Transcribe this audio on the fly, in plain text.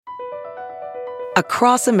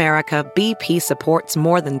Across America, BP supports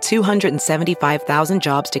more than 275,000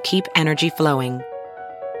 jobs to keep energy flowing.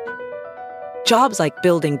 Jobs like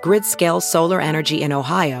building grid-scale solar energy in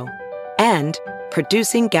Ohio and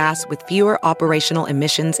producing gas with fewer operational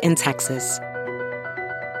emissions in Texas.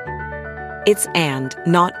 It's and,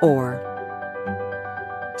 not or.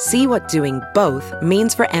 See what doing both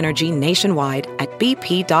means for energy nationwide at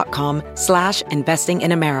bp.com/investing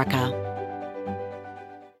in America.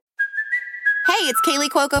 Hey, it's Kaylee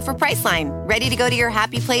Cuoco for Priceline. Ready to go to your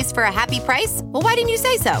happy place for a happy price? Well, why didn't you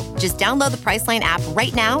say so? Just download the Priceline app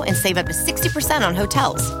right now and save up to 60% on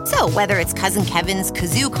hotels. So whether it's Cousin Kevin's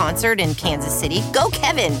Kazoo Concert in Kansas City, go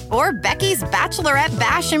Kevin, or Becky's Bachelorette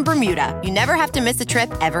Bash in Bermuda, you never have to miss a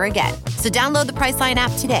trip ever again. So download the Priceline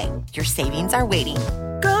app today. Your savings are waiting.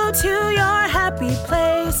 Go to your happy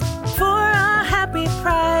place for a happy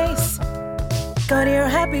price. Go to your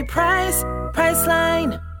happy price,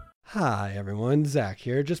 Priceline. Hi everyone, Zach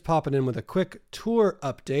here, just popping in with a quick tour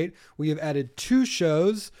update. We have added 2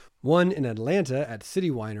 shows, one in Atlanta at City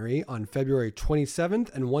Winery on February 27th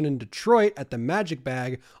and one in Detroit at the Magic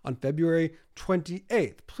Bag on February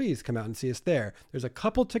 28th. Please come out and see us there. There's a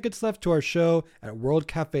couple tickets left to our show at World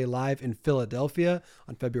Cafe Live in Philadelphia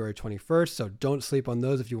on February 21st, so don't sleep on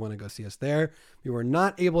those if you want to go see us there. We were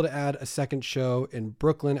not able to add a second show in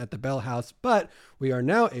Brooklyn at the Bell House, but we are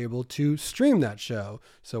now able to stream that show.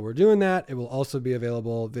 So we're doing that. It will also be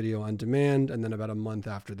available video on demand, and then about a month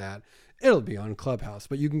after that, it'll be on Clubhouse.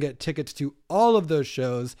 But you can get tickets to all of those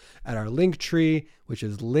shows at our link tree, which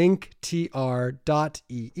is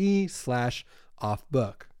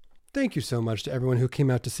linktr.ee/offbook. Thank you so much to everyone who came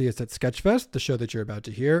out to see us at Sketchfest, the show that you're about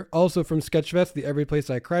to hear. Also from Sketchfest, the Every Place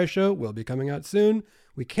I Cry show will be coming out soon.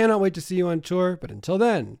 We cannot wait to see you on tour, but until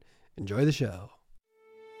then, enjoy the show.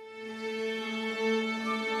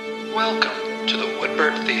 Welcome to the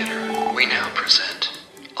Woodbird Theater. We now present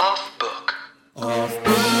Off Book. Off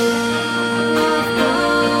Book,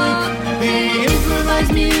 the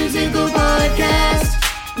improvised musical podcast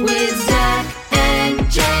with Zach and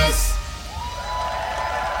Jess.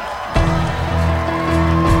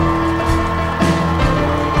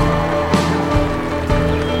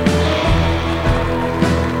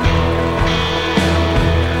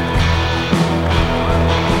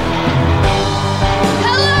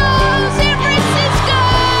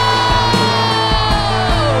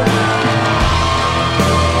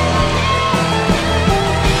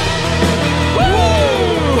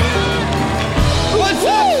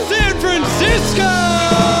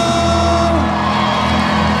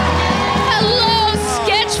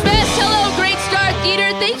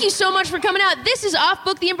 So much for coming out. This is Off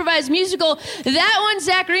Book, the improvised musical. That one's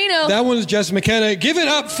Zach Reno. That one's Jess McKenna. Give it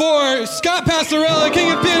up for Scott Passarella,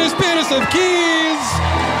 King of Pianists, Pianist of Keys.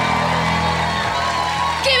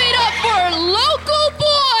 Give it up for local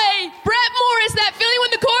boy, Brett Morris, that feeling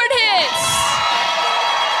when the chord hits.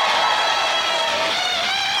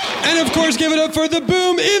 And of course, give it up for the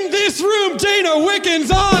boom in this room, Dana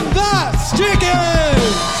Wickens on the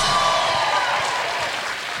Stickers.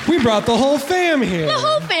 We brought the whole fam here. The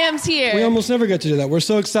whole fam's here. We almost never get to do that. We're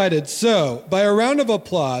so excited. So, by a round of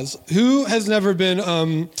applause, who has never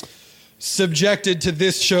been subjected to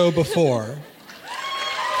this show before?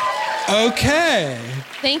 Okay.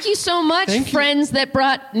 Thank you so much, friends that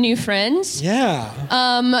brought new friends. Yeah.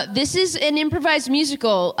 This is an improvised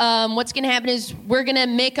musical. What's going to happen is we're going to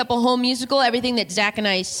make up a whole musical. Everything that Zach and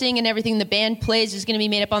I sing and everything the band plays is going to be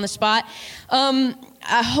made up on the spot.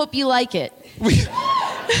 I hope you like it.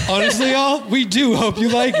 Honestly, y'all, we do hope you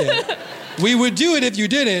like it. We would do it if you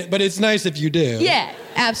didn't, but it's nice if you do. Yeah,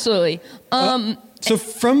 absolutely. So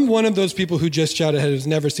from one of those people who just shouted ahead who's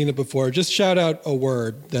never seen it before, just shout out a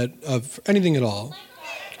word that of anything at all.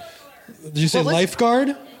 Did you say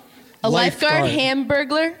lifeguard? A lifeguard,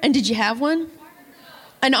 hamburglar, and did you have one?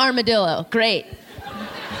 An armadillo. Great.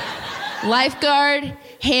 Lifeguard,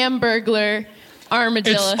 hamburglar,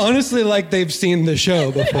 armadillo. It's honestly like they've seen the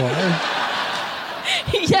show before.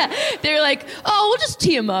 Yeah, they're like, oh, we'll just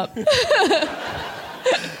tee him up.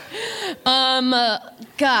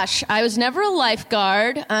 Gosh, I was never a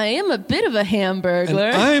lifeguard. I am a bit of a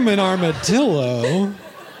hamburglar. And I'm an armadillo.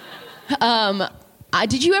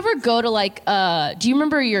 Did you ever go to do you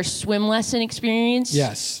remember your swim lesson experience?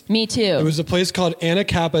 Yes. Me too. It was a place called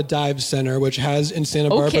Anacapa Dive Center, which has in Santa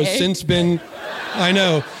Barbara since been, I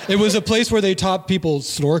know, it was a place where they taught people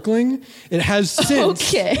snorkeling. It has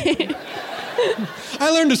since. Okay.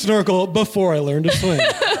 I learned to snorkel before I learned to swim.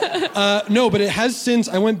 No, but it has since,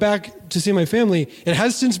 I went back to see my family, it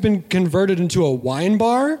has since been converted into a wine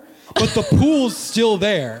bar. but the pool's still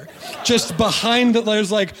there. Just behind it,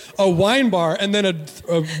 there's like a wine bar and then a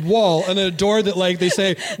wall and then a door that like they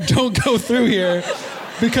say, don't go through here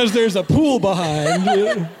because there's a pool behind.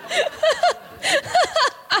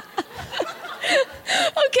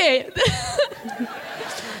 Okay.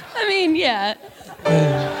 I mean, yeah.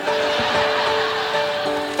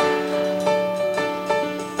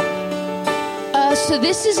 So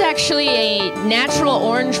this is actually a natural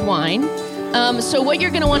orange wine. So what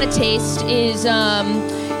you're going to want to taste is,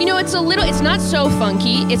 it's not so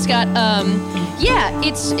funky. It's got,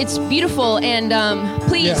 it's beautiful. And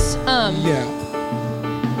please.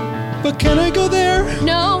 But can I go there?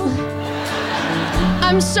 No.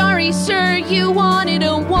 I'm sorry, sir, you wanted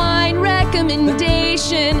a wine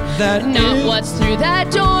recommendation. Not what's through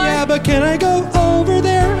that door. Yeah, but can I go over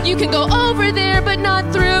there? You can go over there, but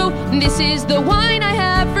not through. This is the wine I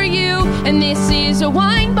have for you, and this is a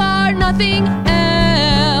wine bar, nothing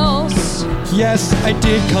else. Yes, I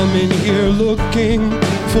did come in here looking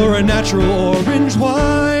for a natural orange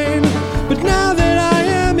wine. But now that I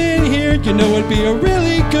am in here, you know it'd be a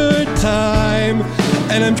really good time.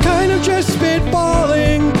 And I'm kind of just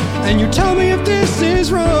spitballing, and you tell me if this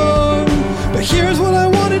is wrong. But here's what I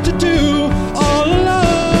wanted to do all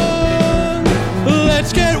along.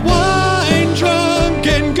 Let's get wine drunk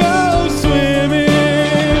and go swimming.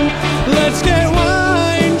 Let's get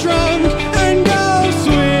wine drunk and go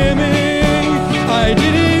swimming. I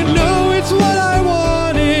didn't know it's what I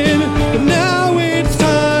wanted, but now it's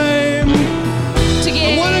time to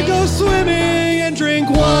get. I want to go swimming and drink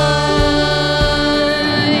wine.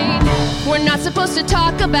 Supposed to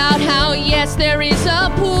talk about how, yes, there is a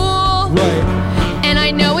pool. Right. And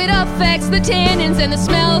I know it affects the tannins and the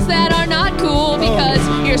smells that are not cool because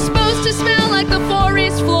you're supposed to smell like the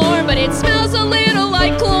forest floor, but it smells a little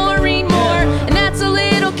like chlorine more. And that's a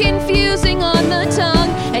little confusing on the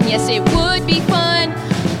tongue. And yes, it would be fun,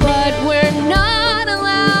 but we're not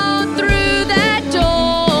allowed through that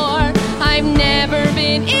door. I've never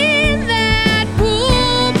been in that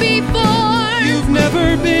pool before. You've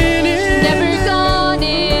never been in.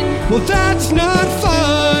 Well, that's not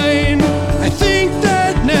fine. I think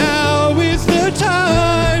that now is the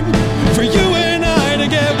time for you and I to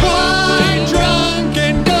get wine drunk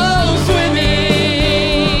and go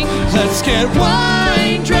swimming. Let's get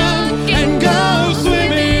wine drunk and go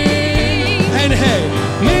swimming. And hey,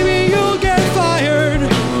 maybe you'll get fired,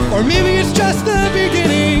 or maybe it's just the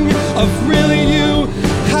beginning of really you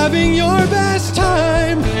having your best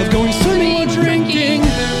time of going swimming or drinking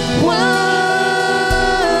wine.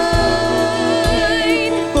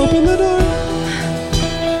 Open the door.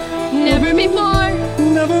 Never before.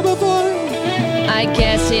 Never before. I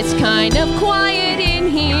guess it's kind of quiet in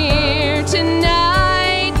here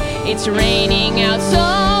tonight. It's raining out,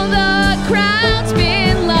 so the crowd's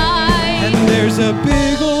been light. And there's a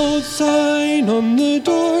big old sign on the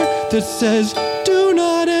door that says, "Do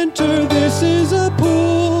not enter, this is a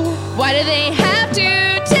pool." Why do they have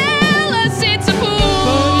to tell us it's a pool?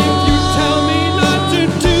 But if you tell me not to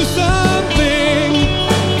do something,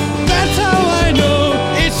 that's how I know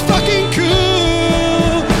it's fucking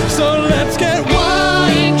cool. So let's get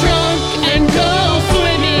wine drunk and go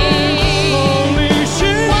swimming. Holy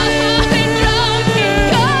shit. Wine drunk and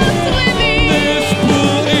go swimming. This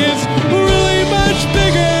pool is really much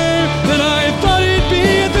bigger than I thought it'd be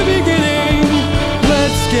at the beginning.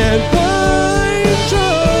 Let's get wine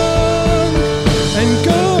drunk and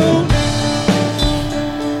go.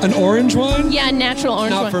 An orange wine? Yeah, natural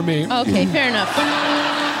orange Not one. for me. Okay, fair enough.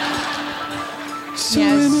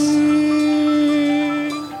 Swimming.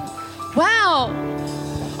 Wow.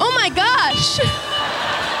 Oh my gosh.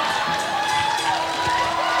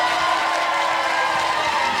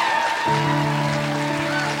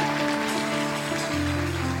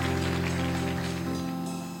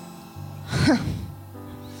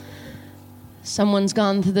 Someone's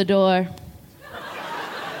gone through the door.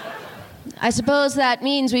 I suppose that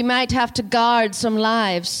means we might have to guard some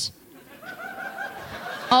lives.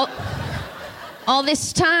 All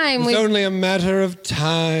this time It's only a matter of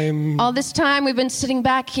time. All this time we've been sitting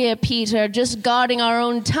back here, Peter, just guarding our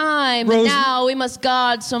own time, and now we must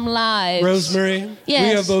guard some lives. Rosemary, Yes.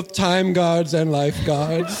 we have both time guards and life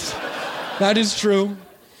guards. That is true.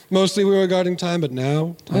 Mostly we were guarding time, but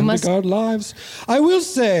now time to guard lives. I will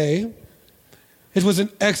say, it was an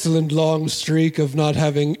excellent long streak of not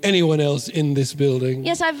having anyone else in this building.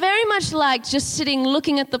 Yes, I very much liked just sitting,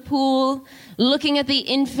 looking at the pool, looking at the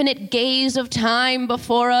infinite gaze of time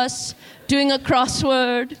before us, doing a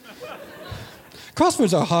crossword.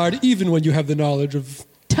 Crosswords are hard, even when you have the knowledge of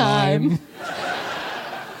time.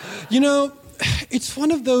 You know, it's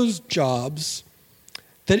one of those jobs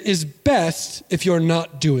that is best if you're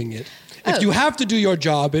not doing it. If you have to do your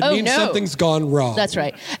job, it means something's gone wrong. That's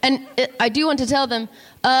right. And I do want to tell them,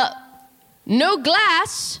 no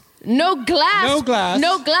glass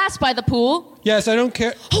by the pool. Yes, I don't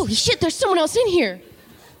care. Holy shit, there's someone else in here.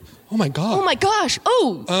 Oh my God. Oh my gosh.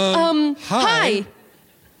 Oh, hi.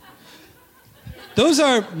 Those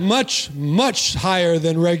are much, much higher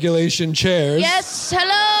than regulation chairs. Yes,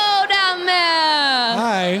 hello down there.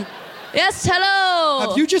 Hi. Yes, hello.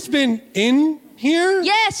 Have you just been in here?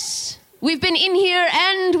 Yes, we've been in here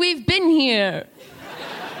and we've been here.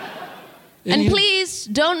 And please,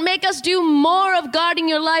 don't make us do more of guarding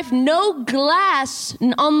your life. No glass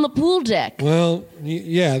on the pool deck. Well,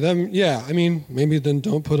 I mean, maybe then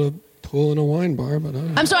don't put a pool in a wine bar, but I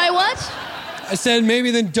don't know. I'm sorry, what? I said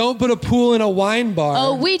maybe then don't put a pool in a wine bar.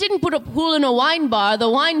 Oh, we didn't put a pool in a wine bar. The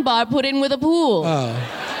wine bar put in with a pool.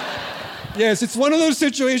 Oh. Yes, it's one of those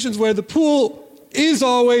situations where the pool is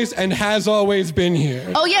always and has always been here.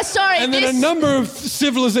 Oh, yes, sorry. And then a number of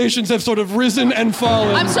civilizations have sort of risen and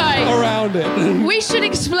fallen around it. We should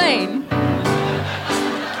explain.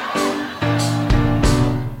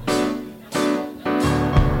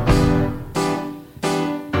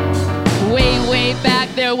 Way back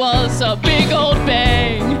there was a big old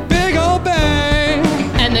bang. Big old bang.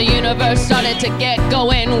 And the universe started to get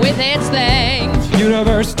going with its thing.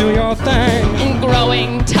 Universe, do your thing.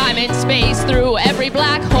 Growing time and space through every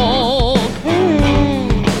black hole.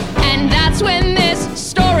 And that's when this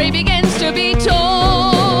story begins to be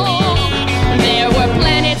told. There were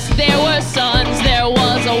planets, there were suns, there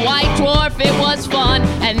was a white dwarf, it was fun.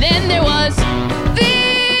 And then there was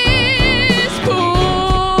this pool.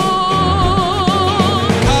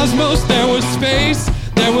 Cosmos, there was space,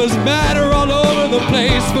 there was matter all over the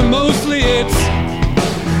place, but mostly it's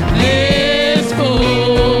this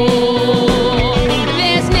pool.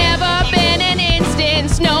 There's never been an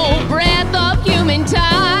instance, no breath of human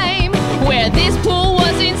time, where this pool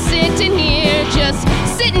wasn't sitting here, just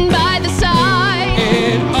sitting by the side.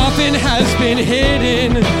 It often has been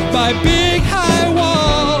hidden by big high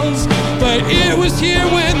walls, but it was here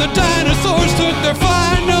when the dinosaurs took their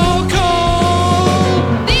final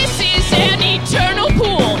call. This is an eternal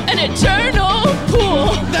pool, an eternal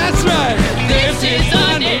pool. That's right. This is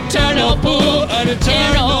an eternal pool, an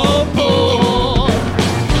eternal pool.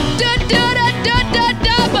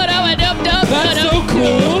 That's so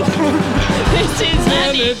cool. This is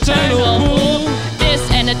an eternal pool. This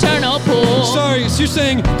an eternal pool. Sorry, so you're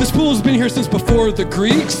saying this pool has been here since before the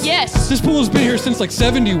Greeks? Yes. This pool has been here since like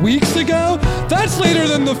 70 weeks ago? That's later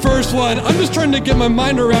than the first one. I'm just trying to get my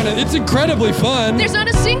mind around it. It's incredibly fun. There's not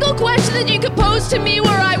a single question that you could pose to me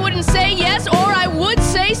where I wouldn't say yes or I would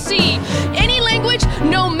say see. Any language,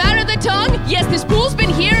 no matter the tongue, yes, this pool's been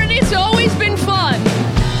here and it's always been fun.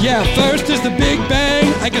 Yeah, first is the Big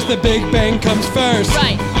Bang. I guess the Big Bang comes first.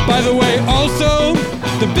 Right. By the way, also,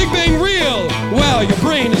 the Big Bang real. Wow, your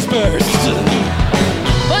brain is burst.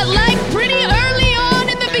 But like pretty early on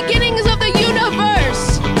in the beginnings of the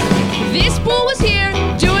universe, this pool was here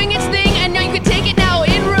doing its thing, and now you can take it now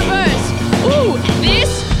in reverse. Ooh, this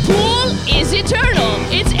pool is eternal.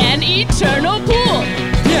 It's an eternal pool.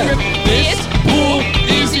 Yeah, this pool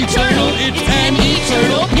is eternal. It's an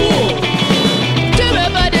eternal pool.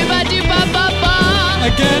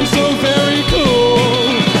 Again, so very cool.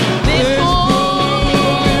 This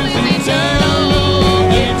pool is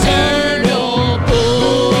eternal. Eternal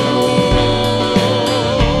pool.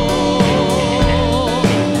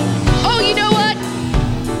 Oh, you know what?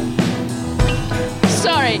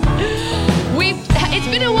 Sorry. It's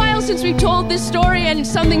been a while since we've told this story, and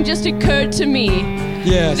something just occurred to me.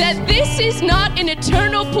 Yes. That this is not an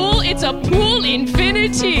eternal pool, it's a pool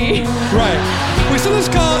infinity. Right. We sometimes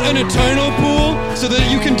call it an eternal pool so that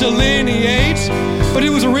you can delineate, but it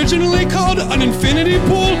was originally called an infinity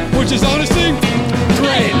pool, which is honestly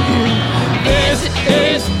great. This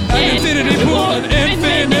is an infinity pool, an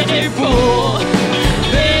infinity pool.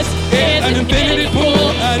 This is an infinity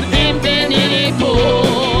pool, an infinity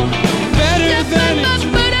pool. Better than it.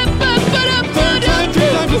 Third time,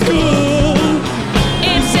 three times as cool.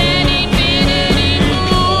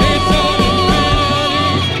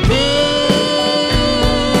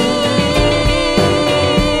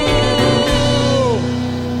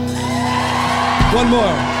 One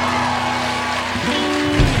more.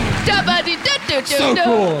 So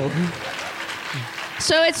cool.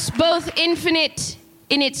 So it's both infinite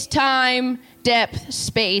in its time, depth,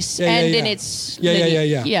 space, and in its... Yeah.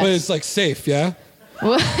 Yes. But it's like safe, yeah?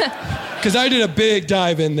 Because I did a big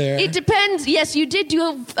dive in there. It depends. Yes, you did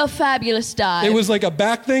do a fabulous dive. It was like a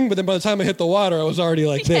back thing, but then by the time I hit the water, I was already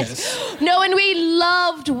like this. No, and we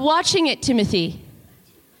loved watching it, Timothy.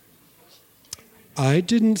 I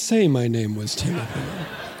didn't say my name was Timothy.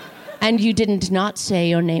 And you did not say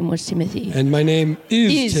your name was Timothy. And my name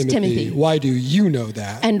is Timothy. Timothy. Why do you know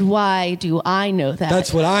that? And why do I know that?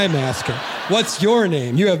 That's what I'm asking. What's your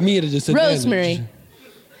name? You have me at a disadvantage. Rosemary.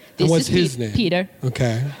 And what's his name? Peter.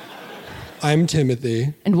 Okay. I'm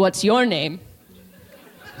Timothy. And what's your name?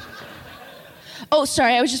 Oh,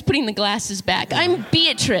 sorry, I was just putting the glasses back. I'm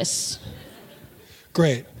Beatrice.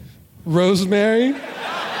 Great. Rosemary,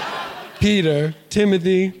 Peter,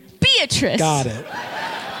 Timothy. Beatrice. Got it.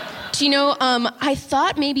 Do you know, I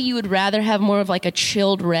thought maybe you would rather have more of like a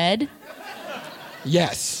chilled red.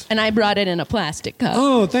 Yes. And I brought it in a plastic cup.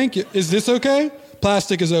 Oh, thank you. Is this okay?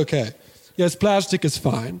 Plastic is okay. Yes, plastic is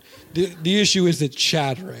fine. The issue is it's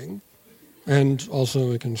shattering. And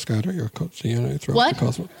also it can scatter your DNA throughout the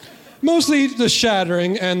cosmos. Mostly the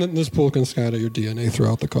shattering, and this pool can scatter your DNA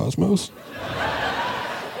throughout the cosmos.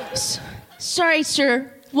 Sorry,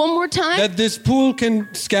 sir. One more time? That this pool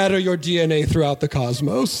can scatter your DNA throughout the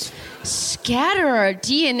cosmos. Scatter our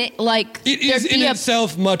DNA, like... It is in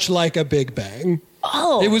itself much like a Big Bang.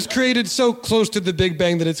 Oh. It was created so close to the Big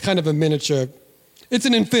Bang that it's kind of a miniature... It's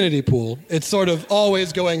an infinity pool. It's sort of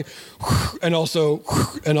always going and also...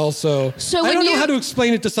 So I don't know how to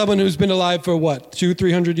explain it to someone who's been alive for what,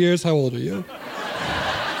 200-300 years? How old are you?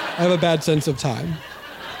 I have a bad sense of time.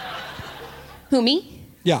 Who, me?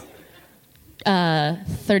 Yeah.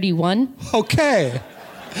 31. Okay.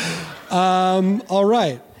 All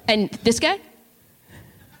right. And this guy?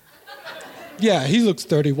 Yeah, he looks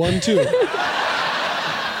 31 too.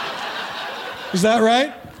 Is that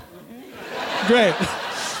right? Great.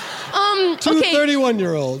 Two Okay.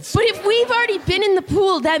 31-year-olds. But if we've already been in the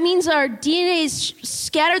pool, that means our DNA is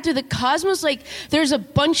scattered through the cosmos. Like there's a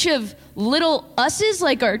bunch of little us's,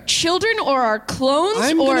 like our children or our clones.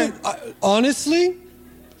 Honestly,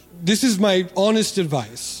 this is my honest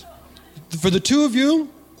advice. For the two of you,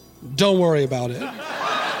 don't worry about it.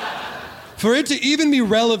 For it to even be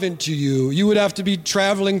relevant to you, you would have to be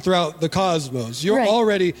traveling throughout the cosmos. You're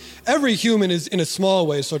already, every human is in a small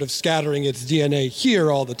way sort of scattering its DNA here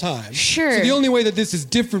all the time. Sure. So the only way that this is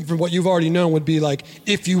different from what you've already known would be like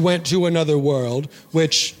if you went to another world,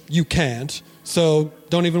 which you can't, so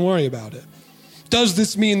don't even worry about it. Does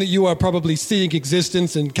this mean that you are probably seeing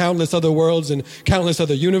existence in countless other worlds and countless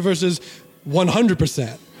other universes?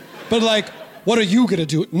 100%. But like, what are you gonna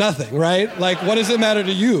do? Nothing, right? Like, what does it matter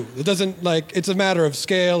to you? It doesn't, like, it's a matter of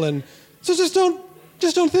scale, and so just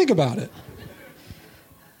don't think about it.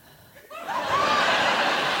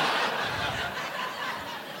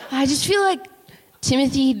 I just feel like,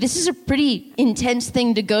 Timothy, this is a pretty intense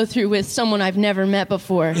thing to go through with someone I've never met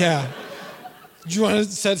before. Yeah. Do you want to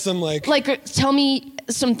set some, like... Like, tell me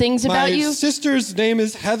some things about you? My sister's name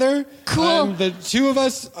is Heather. Cool. The two of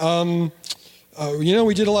us,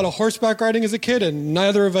 we did a lot of horseback riding as a kid, and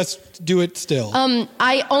neither of us do it still.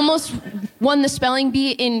 I almost won the spelling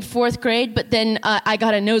bee in 4th grade, but then I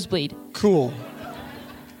got a nosebleed. Cool.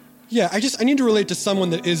 Yeah, I need to relate to someone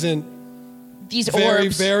that isn't These very,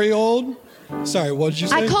 orbs. very old. Sorry, what did you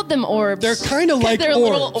say? I called them orbs. They're kind of like they're orbs.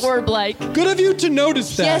 They're a little orb-like. Good of you to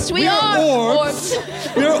notice that. Yes, we are orbs.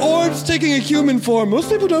 We are orbs taking a human form. Most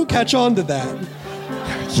people don't catch on to that.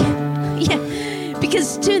 Yeah,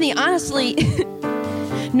 because Timothy, honestly,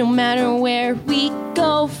 no matter where we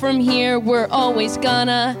go from here, we're always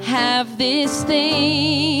gonna have this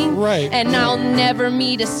thing. Right. And I'll never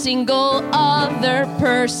meet a single other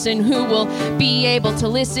person who will be able to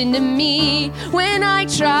listen to me when I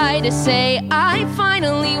try to say I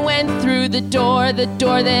finally went through the door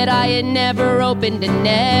that I had never opened and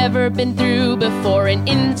never been through before. And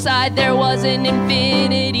inside there was an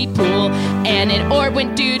infinity pool, and an orb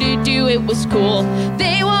went doo-doo-doo, it was cool.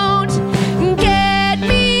 They won't get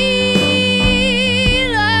me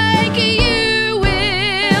like you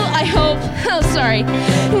will. I hope, sorry.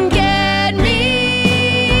 Get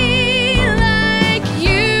me like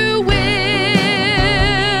you will.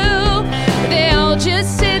 They'll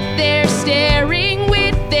just sit there staring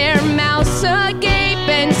with their mouths agape,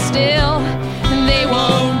 and still they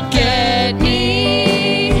won't get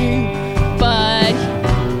me. But,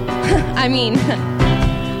 I mean,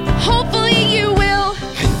 hopefully you will.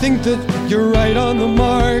 I think that you're right on the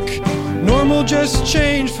mark. Normal just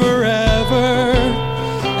changed forever.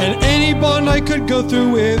 And any bond I could go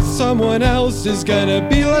through with someone else is gonna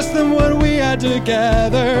be less than what we had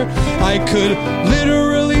together. I could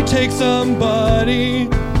literally take somebody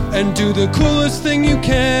and do the coolest thing you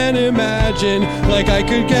can imagine. Like I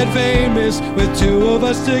could get famous with two of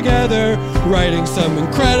us together, writing some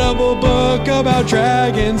incredible book about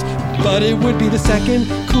dragons. But it would be the second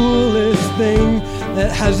coolest thing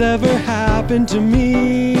that has ever happened to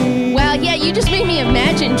me. Wow, yeah, you just made me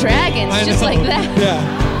imagine dragons I just know. like that. Yeah.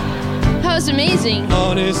 That was amazing.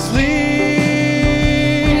 Honestly,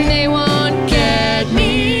 They won't get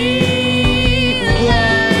me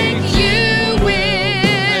like you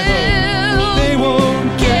will. they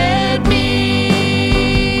won't Get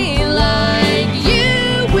me like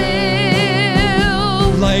you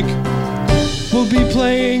will. like we'll be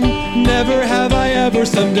playing Never Have I Ever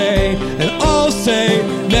someday, and I'll say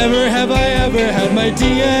never have I ever had my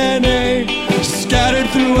DNA scattered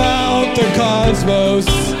throughout the cosmos,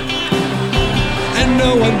 and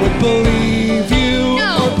no one would believe you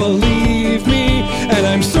No. or believe me, and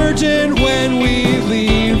I'm certain when we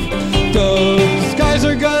leave, those guys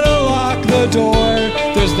are gonna lock the door.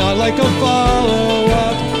 There's not like a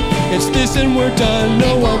follow-up. It's this and we're done.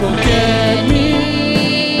 No one will get me.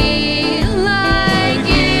 Like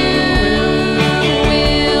you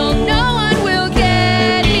will. No one will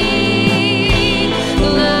get me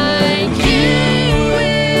like you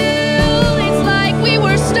will. It's like we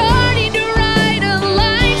were starting to write a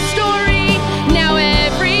life story. Now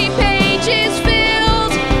every page is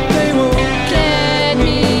filled. They won't Get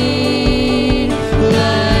me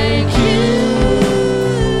like you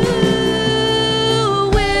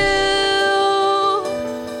will.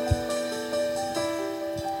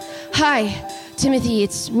 Hi, Timothy,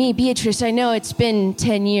 it's me, Beatrice. I know it's been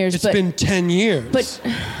 10 years, It's but been 10 years. but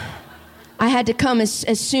I had to come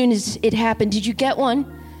as soon as it happened. Did you get one?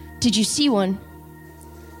 Did you see one?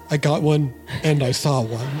 I got one and I saw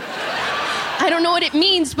one. I don't know what it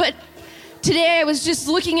means, but today I was just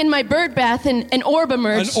looking in my bird bath and an orb An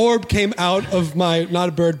emerged. orb came out of my, not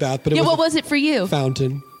a bird bath, but it Yeah, was what was it for you? a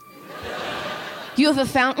fountain. You have a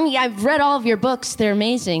fountain? Yeah, I've read all of your books. They're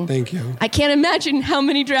amazing. Thank you. I can't imagine how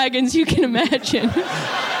many dragons you can imagine.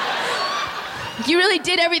 You really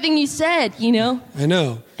did everything you said, you know? I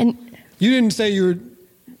know. And You didn't say you were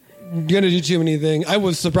going to teach him anything. I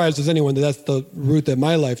was surprised as anyone that that's the route that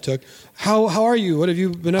my life took. How are you? What have you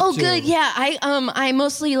been up to? oh, good. Yeah, I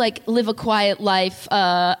mostly like live a quiet life.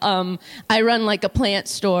 I run like a plant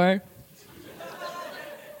store.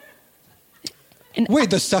 Wait,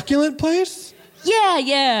 the succulent place?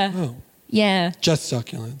 Yeah. Oh, Yeah, just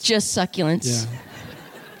succulents. just succulents.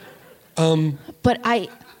 Yeah. But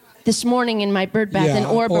this morning in my bird bath, an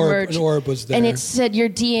orb emerged. An orb was there. And it said your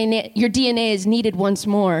DNA is needed once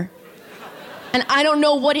more. And I don't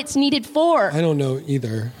know what it's needed for. I don't know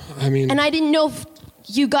either. I mean, And I didn't know if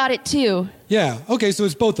you got it too. yeah. Okay, so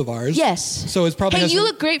it's both of ours. Yes. So it's probably. Hey, has you to-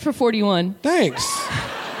 look great for 41. Thanks.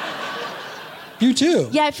 You too.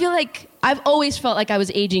 Yeah, I feel like I've always felt like I was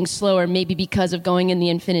aging slower, maybe because of going in the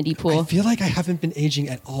infinity I pool. feel like I haven't been aging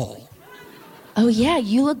at all. Oh yeah,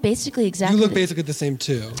 you look basically exactly. You look basically the same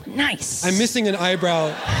too. nice. I'm missing an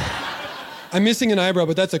eyebrow.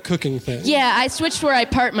 But that's a cooking thing. Yeah, I switched where I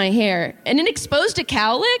part my hair, and it exposed a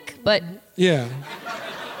cowlick, but Yeah.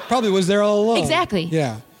 Probably was there all along. Exactly.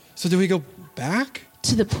 Yeah. So do we go back?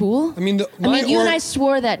 to the pool. I mean, you and I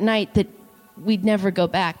swore that night that we'd never go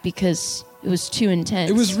back because it was too intense.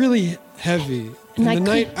 It was really heavy. And And I the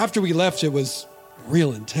night could- after we left, it was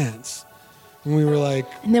real intense. And we were like,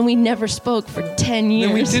 And then we never spoke for 10 years.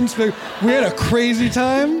 then we didn't speak. We had a crazy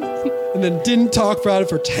time and then didn't talk about it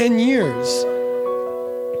for 10 years.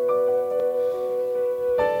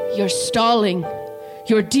 You're stalling.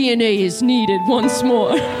 Your DNA is needed once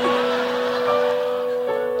more.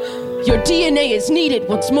 Your DNA is needed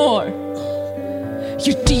once more.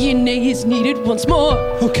 Your DNA is needed once more.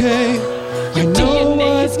 Okay. I know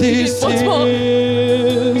DNA is what needed this once more.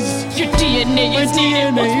 is. Your DNA My is needed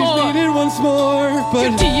DNA once is more. needed once more. Your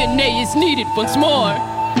But DNA is needed once more.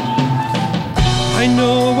 I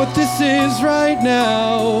know what this is right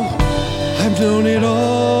now. I've known it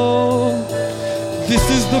all. This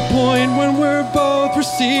is the point when we're both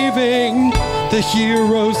receiving the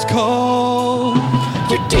hero's call.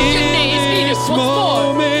 Your DNA is needed this once more.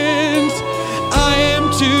 moment, I am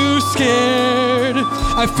too scared.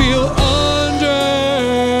 I feel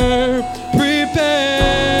under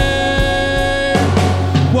prepared.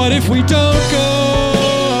 What if we don't go?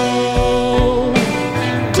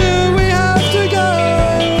 Do we have to go?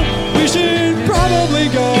 We should probably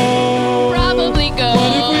go. Probably go.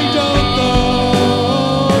 What if we don't go?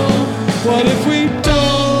 What if we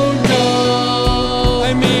don't go? I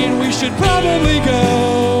mean, we should probably go.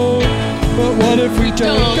 But what if we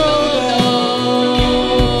don't go?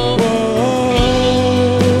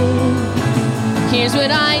 Here's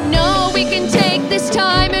what I know. We can take this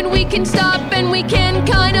time and we can stop and we can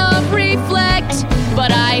kind of reflect.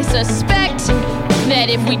 But I suspect that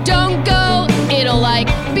if we don't go, it'll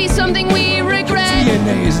be something we regret.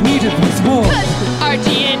 DNA is needed once more. Our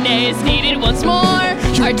DNA is needed once more.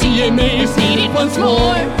 Our DNA is needed once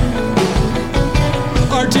more.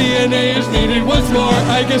 Our DNA is needed once more.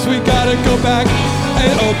 I guess we gotta go back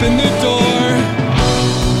and open the door.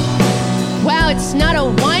 Wow, it's not a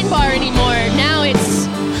wine bar anymore. Now it's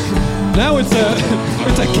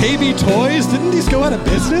a KB Toys. Didn't these go out of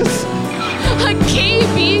business? a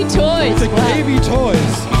KB Toys. It's a KB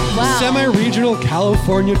Toys. Wow. Semi-regional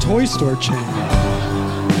California toy store chain.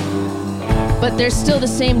 But there's still the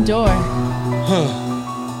same door.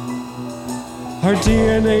 Our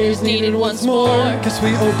DNA is needed once more. Guess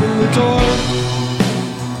we open the door.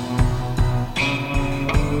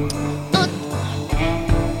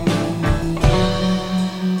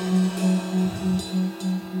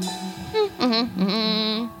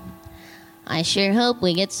 I sure hope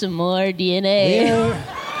we get some more DNA. Yeah.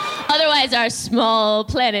 Otherwise, our small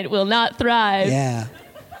planet will not thrive. Yeah.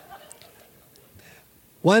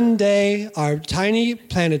 One day, our tiny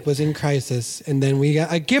planet was in crisis, and then we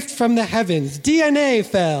got a gift from the heavens. DNA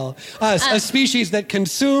fell. Us, a species that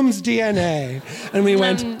consumes DNA. And we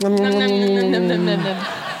went...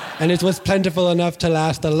 And it was plentiful enough to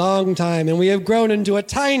last a long time, and we have grown into a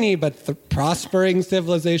tiny but prospering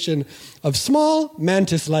civilization of small,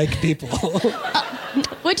 mantis-like people.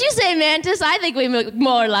 Would you say mantis? I think we look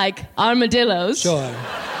more like armadillos. Sure.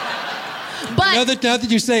 But Now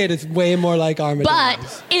that you say it, it's way more like armadillos.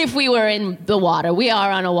 But if we were in the water, we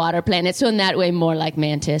are on a water planet, so in that way, more like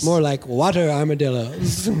mantis. More like water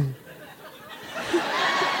armadillos.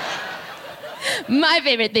 My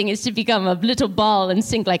favorite thing is to become a little ball and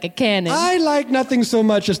sink like a cannon. I like nothing so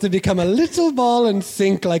much as to become a little ball and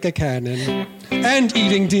sink like a cannon. And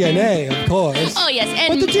eating DNA, of course. Oh, yes,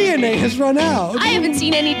 But and the DNA has run out. I haven't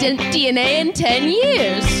seen any DNA in 10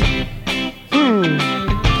 years.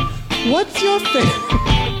 What's your favorite?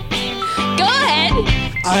 Go ahead.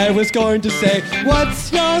 I was going to say,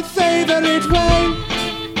 what's your favorite way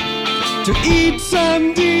to eat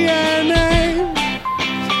some DNA?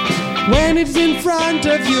 When it's in front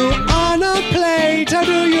of you on a plate, how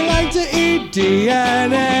do you like to eat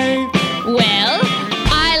DNA? Well,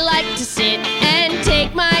 I like to sit and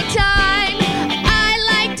take my time. I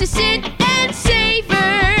like to sit and savor.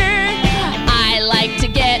 I like to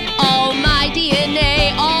get all my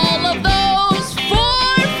DNA, all of those 4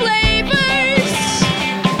 flavors.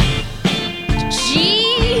 G,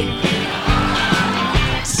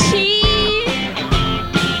 T,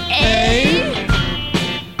 A,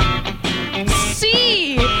 C.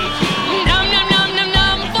 Num, num, num, num,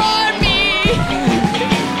 num for me.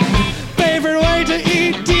 Favorite way to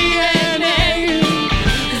eat DNA.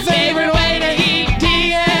 Favorite way to eat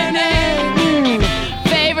DNA.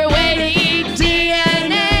 Favorite way to eat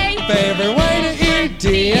DNA. Favorite way to eat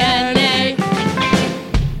DNA.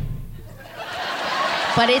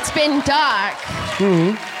 But it's been dark.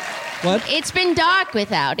 What? It's been dark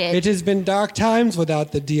without it. It has been dark times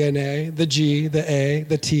without the DNA, the G, the A,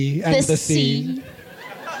 the T, and the C.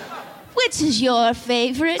 Which is your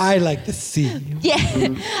favorite? I like the C. Yeah,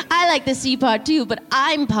 I like the C part too, but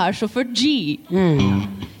I'm partial for G. Do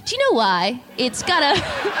you know why? It's got a...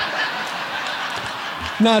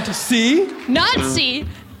 Not C. Not C,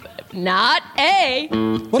 not A.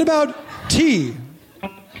 What about T?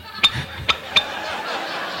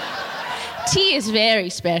 T is very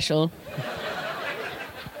special.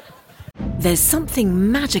 There's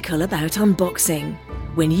something magical about unboxing.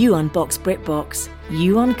 When you unbox BritBox,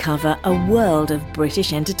 you uncover a world of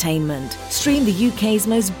British entertainment. Stream the UK's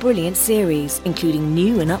most brilliant series, including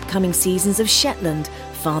new and upcoming seasons of Shetland,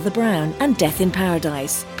 Father Brown and Death in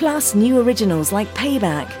Paradise. Plus new originals like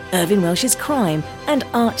Payback, Irving Welsh's Crime and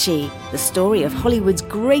Archie, the story of Hollywood's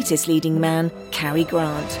greatest leading man, Cary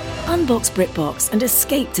Grant. Unbox BritBox and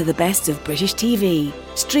escape to the best of British TV.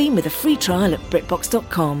 Stream with a free trial at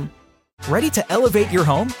BritBox.com. Ready to elevate your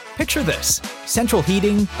home? Picture this: central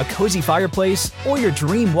heating, a cozy fireplace, or your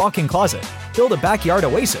dream walk-in closet. Build a backyard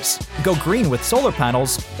oasis, go green with solar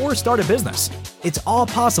panels, or start a business. It's all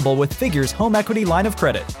possible with Figure's home equity line of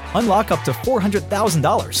credit. Unlock up to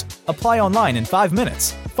 $400,000. Apply online in 5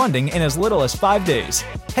 minutes. Funding in as little as 5 days.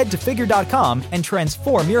 Head to Figure.com and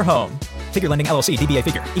transform your home. Figure Lending LLC, DBA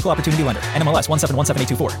Figure, Equal Opportunity Lender, NMLS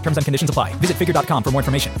 1717824. Terms and conditions apply. Visit Figure.com for more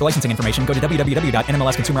information. For licensing information, go to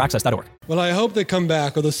www.nmlsconsumeraccess.org. Well, I hope they come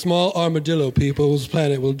back, or the small armadillo people's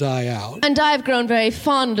planet will die out. And I've grown very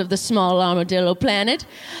fond of the small armadillo planet.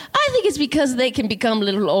 I think it's because they can become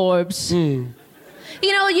little orbs.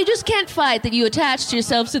 You know, you just can't fight that you attach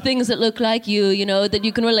yourselves to things that look like you know, that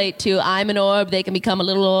you can relate to. I'm an orb, they can become a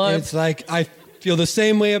little orb. It's like I feel the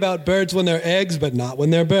same way about birds when they're eggs, but not when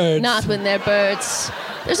they're birds. Not when they're birds.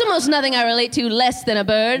 There's almost nothing I relate to less than a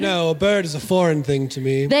bird. No, a bird is a foreign thing to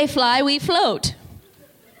me. They fly, we float.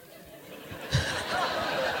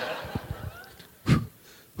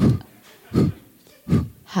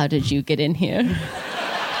 How did you get in here?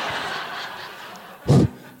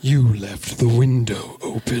 You left the window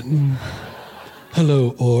open.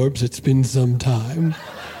 Hello, orbs. It's been some time.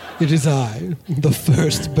 It is I, the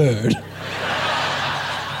first bird.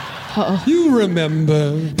 Oh. You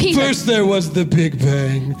remember. Peter. First there was the Big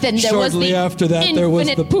Bang. Then there was Shortly the after that there was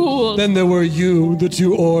the infinite pool. Then there were you, the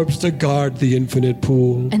two orbs to guard the infinite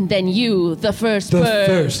pool. And then you, the first The bird.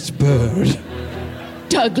 first bird.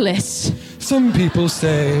 Douglas. Some people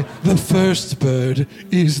say the first bird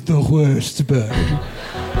is the worst bird.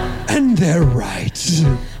 And they're right.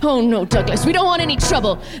 Oh no, Douglas, we don't want any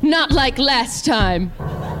trouble. Not like last time.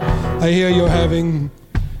 I hear you're having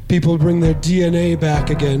people bring their DNA back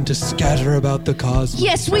again to scatter about the cosmos.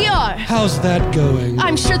 Yes, we are. How's that going?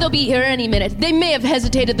 I'm sure they'll be here any minute. They may have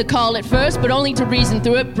hesitated the call at first, but only to reason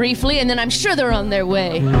through it briefly, and then I'm sure they're on their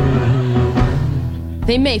way.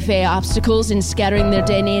 They may face obstacles in scattering their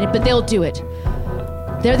DNA, but they'll do it.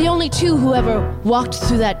 They're the only two who ever walked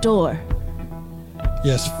through that door.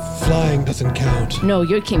 Yes, flying doesn't count. No,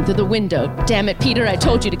 you came through the window. Damn it, Peter, I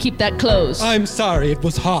told you to keep that closed. I'm sorry, it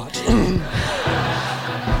was hot.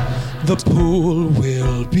 The pool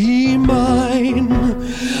will be mine.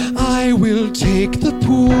 I will take the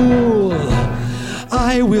pool.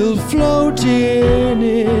 I will float in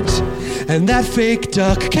it. And that fake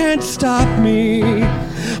duck can't stop me.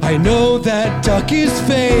 I know that duck is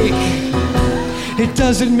fake. It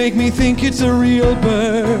doesn't make me think it's a real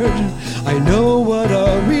bird. I know what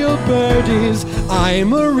a real bird is.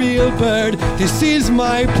 I'm a real bird. This is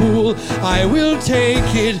my pool. I will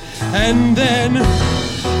take it. And then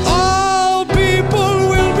all people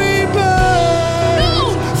will be birds.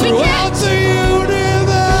 No, throughout the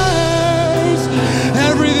universe.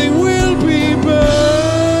 Everything will be birds.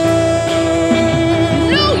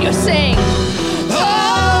 No, you're saying.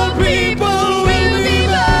 All people will be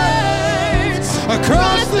birds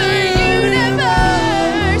across the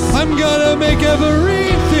universe. I'm gonna make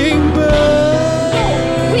everything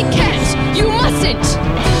bird. We can't. You mustn't.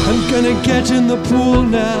 I'm gonna get in the pool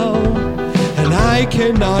now, and I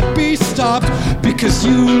cannot be stopped because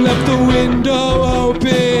you left the window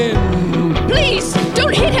open. Please,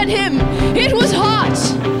 don't hit at him. It was hot.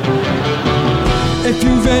 If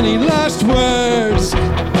you've any last words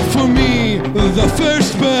for me, the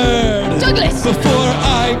first bird, Douglas. before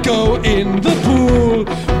I go in the pool.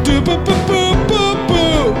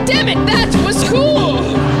 Do-boo-boo-boo-boo-boo. Damn it, that was cool.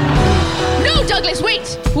 No, Douglas,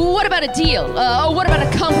 wait. What about a deal? What about a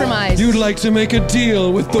compromise? You'd like to make a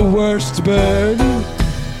deal with the worst bird?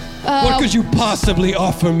 What could you possibly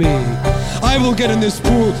offer me? I will get in this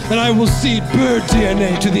pool and I will seed bird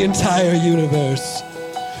DNA to the entire universe.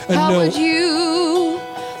 And How no, would you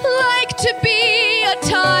like to be a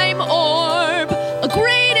time orb? A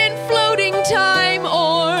great and floating time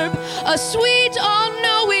orb? A sweet,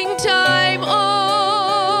 all-knowing time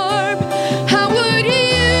orb? How would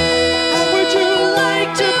you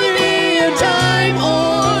like to be a time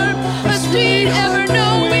orb? a sweet,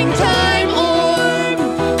 ever-knowing time orb?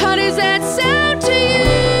 How does that sound to you?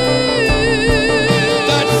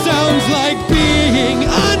 That sounds like being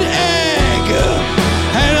an egg,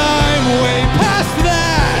 and I'm way past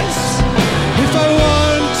that. If I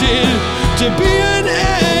wanted to be an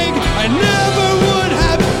egg, I never would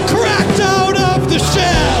have cracked out of the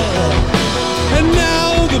shell. And now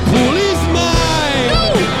the pool is mine. No!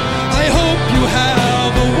 I hope you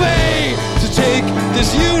have a way to take this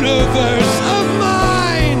universe of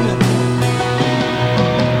mine.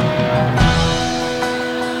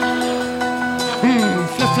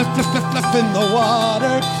 Fluff, fluff, fluff, fluff, fluff in the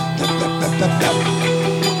water. Fluff, fluff, fluff, fluff, fluff.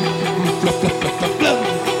 Fluff, fluff, fluff, fluff, fluff.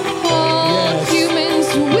 All Yes. humans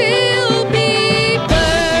will be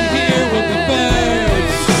birds. Here will be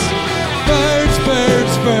birds. Birds,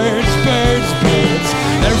 birds, birds, birds, birds.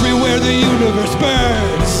 Everywhere the universe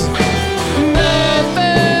birds. Bird,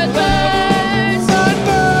 bird, birds. Bird,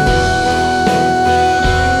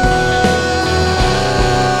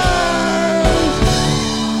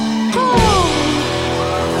 Oh.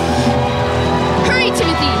 Hurry,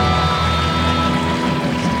 Timothy!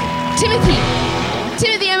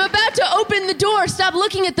 Timothy, I'm about to open the door. Stop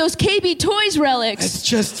looking at those KB Toys relics. It's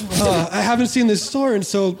just, I haven't seen this store in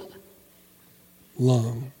so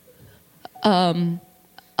long.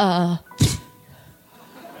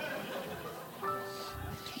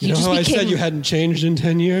 You know just how I became- said you hadn't changed in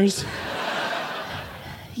 10 years?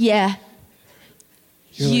 Yeah.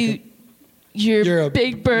 You're You're a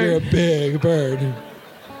big bird. You're a big bird.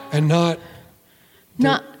 And not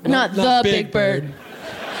Not the big bird.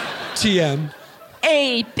 TM.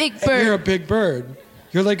 A big bird. You're a big bird.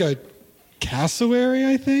 You're like a cassowary,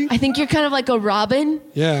 I think? I think you're kind of like a robin.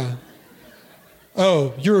 Yeah.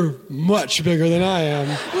 Oh, you're much bigger than I am.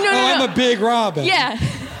 No. I'm a big robin. Yeah.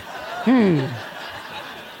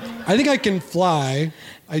 I think I can fly.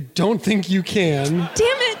 I don't think you can.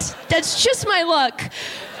 Damn it. That's just my luck.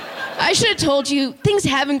 I should have told you, things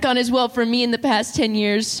haven't gone as well for me in the past 10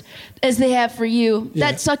 years as they have for you.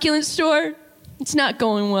 Yeah. That succulent store, it's not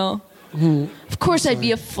going well. Of course I'd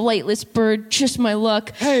be a flightless bird, just my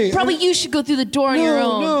luck. Hey, Probably you should go through the door on your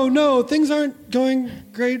own. No, things aren't going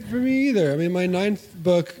great for me either. I mean, my 9th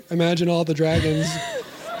book, Imagine All the Dragons,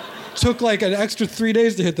 took like an extra 3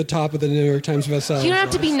 days to hit the top of the New York Times bestseller. You don't have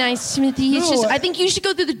to be nice, Timothy. It's just, I think you should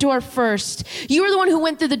go through the door first. You were the one who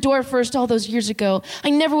went through the door first all those years ago. I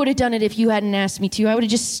never would have done it if you hadn't asked me to. I would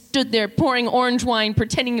have just stood there pouring orange wine,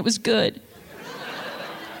 pretending it was good.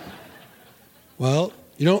 Well,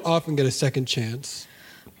 you don't often get a second chance.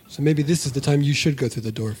 So maybe this is the time you should go through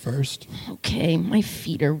the door first. Okay, my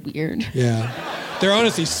feet are weird. Yeah. They're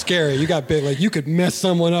honestly scary. You got big. Like, you could mess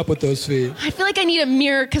someone up with those feet. I feel like I need a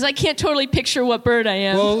mirror because I can't totally picture what bird I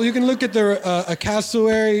am. Well, you can look at a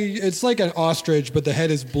cassowary. It's like an ostrich, but the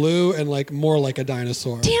head is blue and like more like a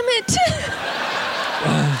dinosaur. Damn it!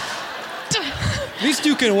 At least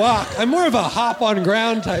you can walk. I'm more of a hop on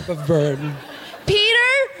ground type of bird. Peter?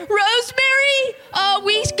 Rosemary?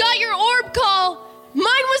 We got your orb call. Mine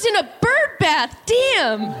was in a bird bath.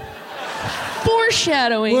 Damn.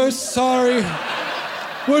 Foreshadowing. We're sorry.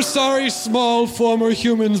 We're sorry, small former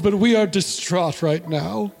humans, but we are distraught right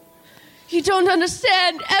now. You don't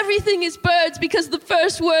understand. Everything is birds because the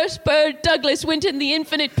first worst bird, Douglas, went in the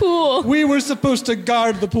infinite pool. We were supposed to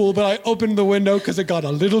guard the pool, but I opened the window because it got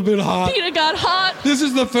a little bit hot. Peter got hot. This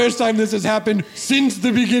is the first time this has happened since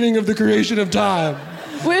the beginning of the creation of time.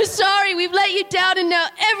 We're sorry. We've let you down, and now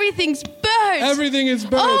everything's birds. Everything is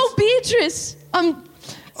birds. Oh, Beatrice.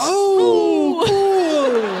 Oh,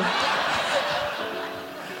 cool.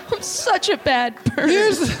 I'm such a bad bird.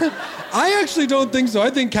 I actually don't think so.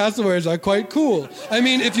 I think cassowaries are quite cool. I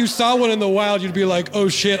mean, if you saw one in the wild, you'd be like, oh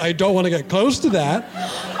shit, I don't want to get close to that.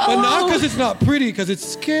 But not because it's not pretty, because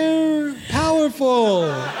it's powerful.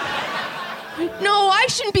 No, I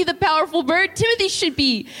shouldn't be the powerful bird. Timothy should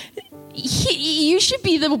be. You should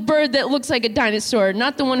be the bird that looks like a dinosaur,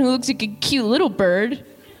 not the one who looks like a cute little bird.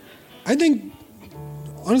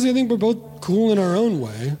 Honestly, I think we're both cool in our own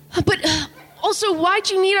way. But also, why'd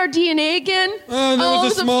you need our DNA again? There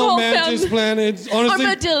was a small mantis planet. Honestly,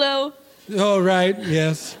 armadillo. Oh, right,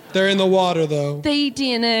 yes. They're in the water, though. They eat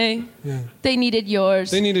DNA. Yeah. They needed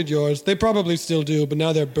yours. They needed yours. They probably still do, but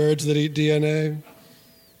now they're birds that eat DNA.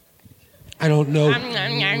 I don't know.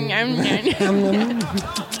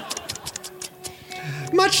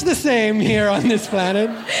 Much the same here on this planet.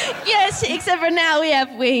 Yes, except for now we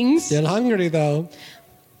have wings. Still hungry, though.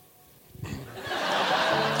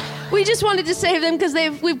 We just wanted to save them because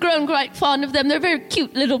we've grown quite fond of them. They're a very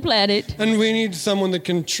cute little planet. And we need someone that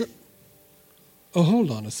can... Oh,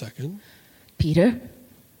 hold on a second. Peter,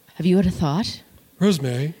 have you had a thought?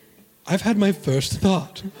 Rosemary, I've had my first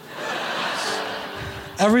thought.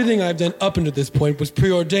 Everything I've done up until this point was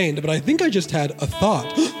preordained, but I think I just had a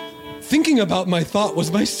thought. Thinking about my thought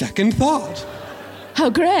was my second thought. How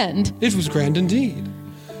grand. It was grand indeed.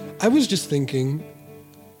 I was just thinking,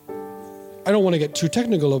 I don't want to get too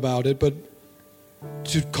technical about it, but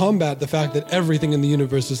to combat the fact that everything in the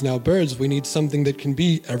universe is now birds, we need something that can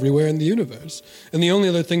be everywhere in the universe. And the only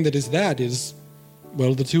other thing that is,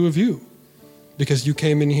 well, the two of you. Because you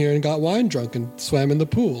came in here and got wine drunk and swam in the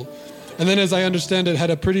pool. And then, as I understand it, had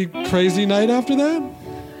a pretty crazy night after that.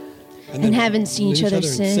 And haven't seen each other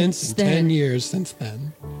since then. 10 years since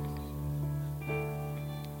then.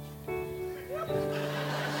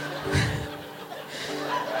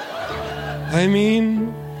 I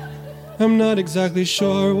mean, I'm not exactly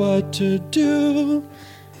sure what to do,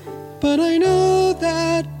 but I know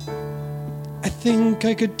that I think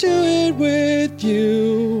I could do it with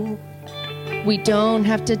you. We don't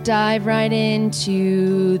have to dive right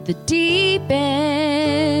into the deep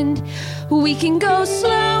end. We can go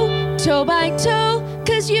slow, toe by toe,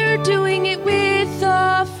 'cause you're doing it with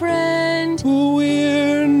a friend.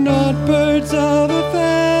 We're not birds of a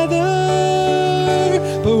feather,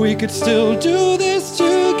 but we could still do this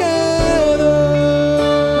together.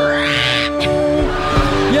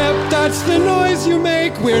 Yep, that's the noise you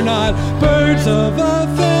make. We're not birds of a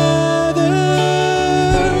feather,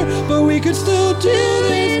 but we could still do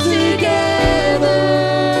this together.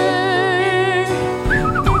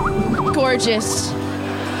 Gorgeous.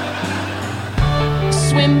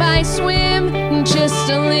 Swim by swim, just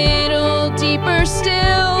a little deeper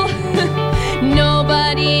still.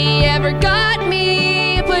 Nobody ever got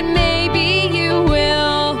me, but maybe you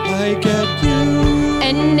will. I get you.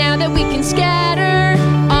 And now that we can scatter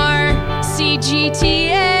our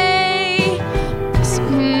CGTA,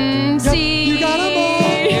 You got them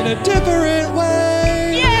all in a different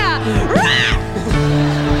way. yeah,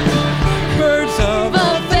 Birds of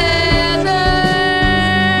a feather,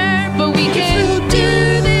 but we can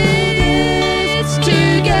do this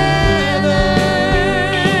together.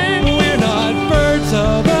 We're not birds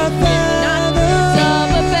of a Not birds of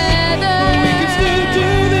a feather. We can still do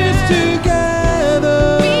this together.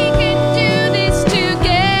 We can do this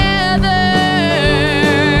together.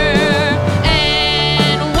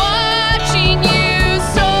 And watching you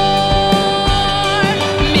soar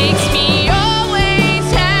makes me always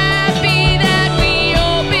happy that we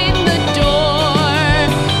opened the door.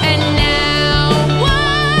 And now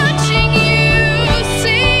watching you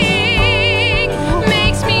sing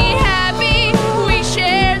makes me happy we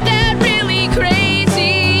shared that really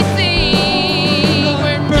crazy thing.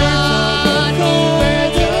 We're not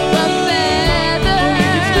birds of a feather.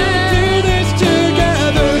 Do this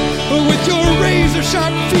together with your razor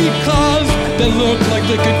sharp feet claws that look like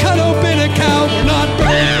they could cut open a cow. We're not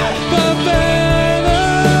birds of a feather,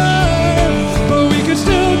 but we can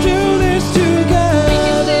still do this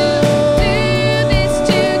together. Do this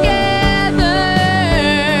together.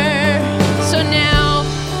 So now,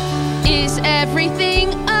 is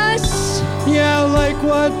everything us? Yeah, like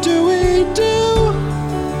what do we do?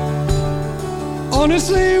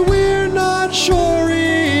 Honestly, we're not sure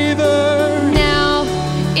either. Now,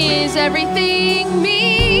 is everything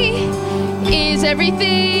me? Is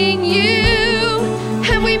everything you?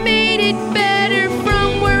 Have we made it better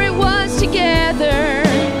from where it was together?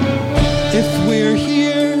 If we're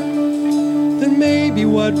here, then maybe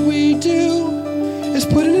what we do is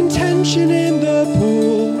put an intention in the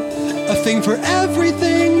pool, a thing for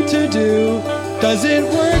everything to do. Does it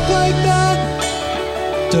work like that?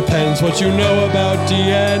 Depends what you know about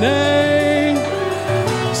DNA.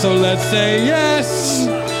 So let's say yes,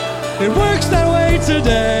 it works that way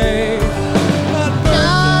today. Not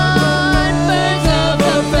Birds of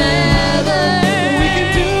a feather. we can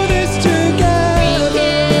do this together. We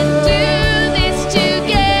can do this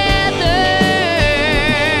together.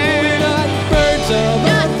 We're not birds of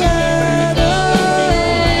a feather.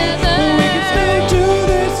 We can still do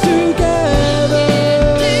this together.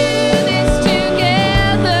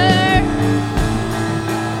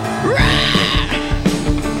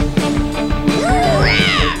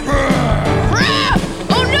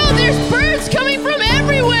 Oh no, there's birds coming from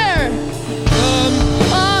everywhere.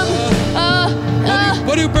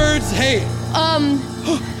 What do birds hate?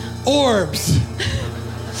 Orbs.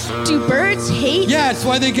 Do birds hate? Yeah, it's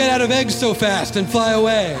why they get out of eggs so fast and fly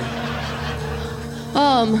away.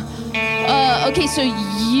 Okay, so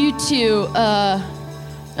you two,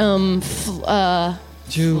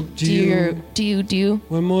 do.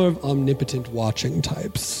 We're more of omnipotent watching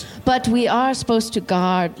types. But we are supposed to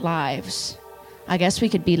guard lives. I guess we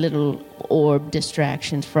could be little orb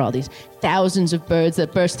distractions for all these thousands of birds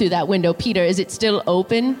that burst through that window. Peter, is it still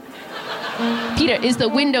open? Peter, is the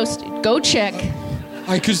window... Go check.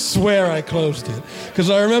 I could swear I closed it. Because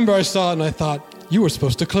I remember I saw it and I thought, you were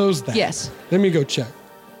supposed to close that. Yes. Let me go check.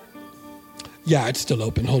 Yeah, it's still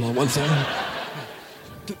open. Hold on one second.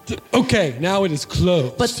 Okay, now it is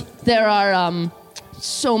closed. But there are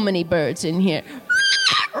so many birds in here.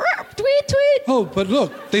 Tweet, tweet. Oh, but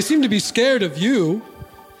look, they seem to be scared of you.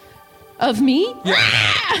 Of me?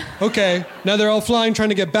 Yeah. Okay, now they're all flying, trying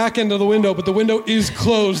to get back into the window, but the window is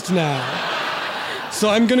closed now. So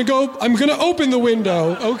I'm gonna open the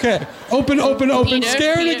window. Okay, open. Peter,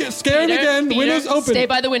 Scare it again. The window's open. Stay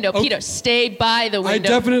by the window. Oh. Peter, stay by the window. I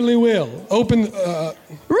definitely will. Open.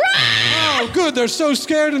 Oh, good. They're so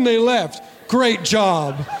scared and they left. Great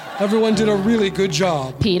job. Everyone did a really good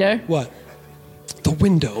job. Peter? What? The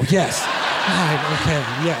window. Yes. Right. Okay.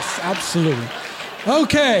 Yes. Absolutely.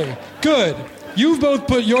 Okay. Good. You've both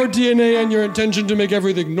put your DNA and your intention to make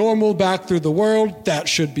everything normal back through the world. That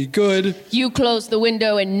should be good. You close the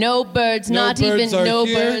window and no birds, No not birds even, are no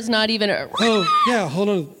here. birds, not even a... Oh, yeah. Hold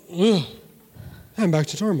on. Ugh. I'm back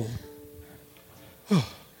to normal.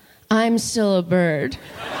 I'm still a bird.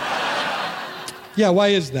 Yeah. Why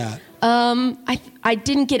is that? I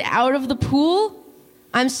didn't get out of the pool.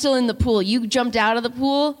 I'm still in the pool. You jumped out of the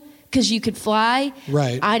pool because you could fly.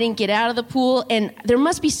 Right. I didn't get out of the pool, and there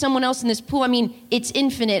must be someone else in this pool. I mean, it's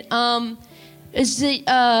infinite. Is it?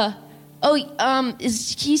 Can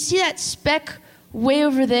you see that speck way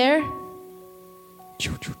over there?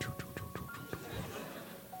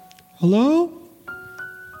 Hello?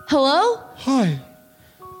 Hello? Hi.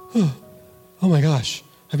 Oh my gosh.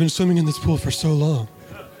 I've been swimming in this pool for so long.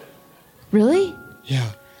 Really?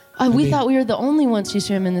 Yeah. We thought we were the only ones who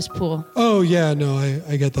swim in this pool. Oh yeah, no,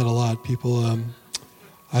 I get that a lot. People,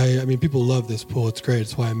 I mean, people love this pool. It's great.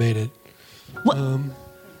 It's why I made it. What?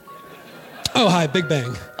 Oh, hi, Big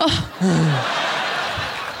Bang.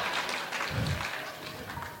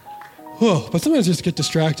 Whoa, but sometimes I just get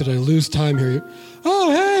distracted. I lose time here.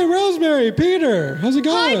 Oh, hey, Rosemary, Peter, how's it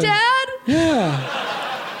going? Hi, Dad.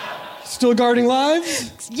 Yeah. Still guarding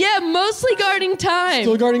lives? Yeah, mostly guarding time.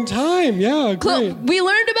 Still guarding time. Yeah, great. We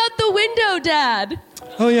learned about the window, Dad.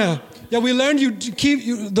 Oh yeah. Yeah, we learned you to keep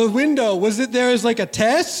the window. Was it there as like a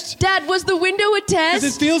test? Dad, was the window a test?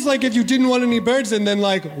 'Cause it feels like if you didn't want any birds in, then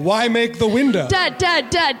like, why make the window? Dad,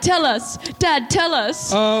 tell us. Dad, tell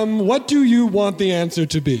us. What do you want the answer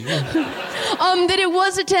to be? That it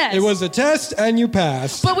was a test. It was a test and you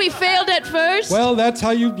passed. But we failed at first. Well, that's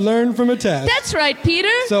how you learn from a test. That's right,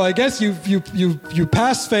 Peter. So I guess you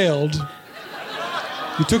pass-failed.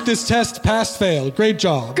 You took this test, pass-failed. Great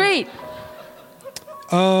job. Great.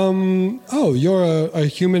 Oh, you're a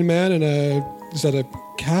human man in is that a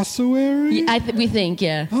cassowary? We think,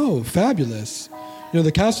 yeah. Oh, fabulous. You know,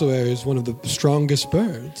 the cassowary is one of the strongest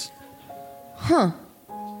birds. Huh.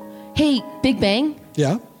 Hey, Big Bang.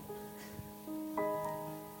 Yeah?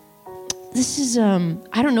 This is,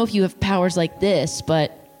 I don't know if you have powers like this,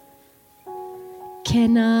 but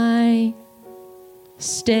can I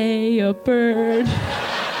stay a bird?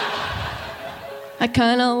 I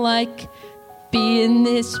kind of like being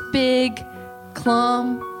this big,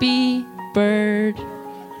 clumpy bird.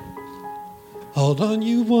 Hold on,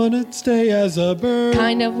 you wanna stay as a bird?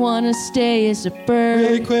 Kind of want to stay as a bird.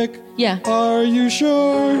 Really quick? Yeah. Are you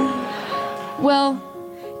sure? Well,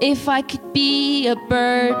 if I could be a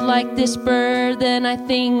bird like this bird, then I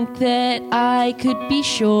think that I could be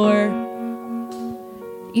sure.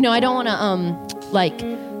 You know, I don't want to,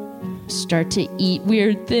 start to eat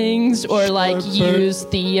weird things or, use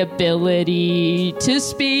the ability to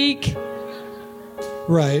speak.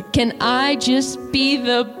 Right. Can I just be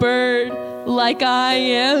the bird like I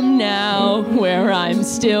am now, where I'm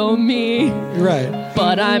still me, Right.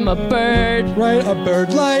 but I'm a bird? Right, a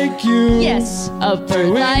bird like you. Yes, a bird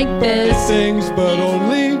Doing like bird this. things, but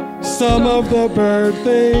only some of the bird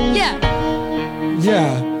things. Yeah,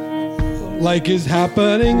 Yeah. Like is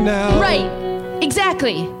happening now. right,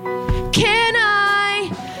 exactly. Can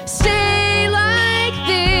I stay like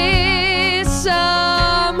this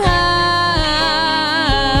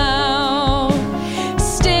somehow?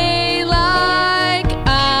 Stay like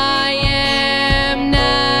I am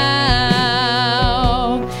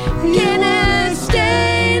now. Can I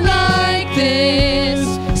stay like this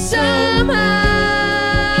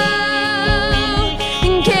somehow?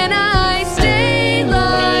 Can I stay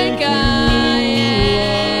like I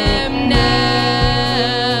am now?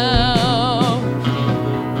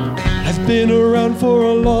 I've been around for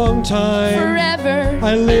a long time. Forever.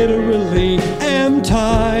 I literally am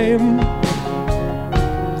time.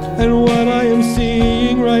 And what I am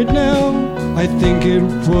seeing right now, I think it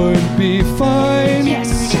would be fine.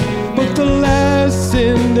 Yes. But the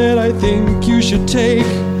lesson that I think you should take,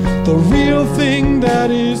 the real thing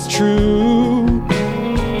that is true,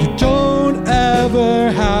 you don't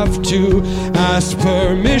ever have to ask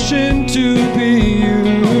permission to be you.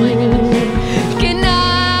 Can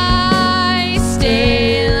I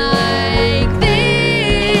stay like this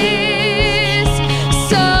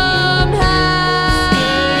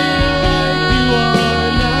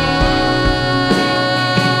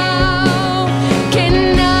somehow?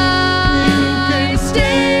 Can I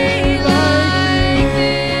stay like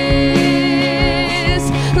this,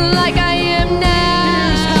 like I am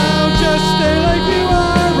now? Just stay like you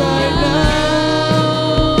are right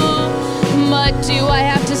now. But do I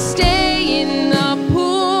have to stay in the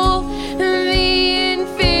pool, the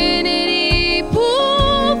infinity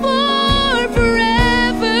pool, for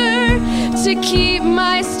forever, to keep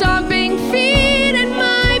my stomping feet and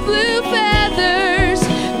my blue feathers?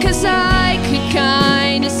 'Cause I could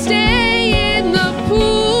kinda stay in the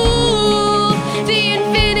pool, the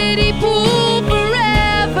infinity pool,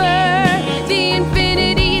 forever, the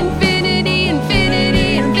infinity, infinity, infinity,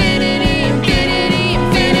 infinity, infinity,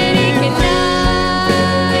 infinity. Can I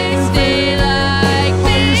stay like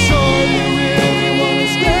this Sure you really wanna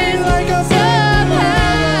stay like a somehow?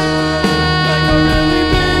 like a really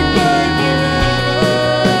big bird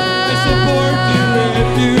forever.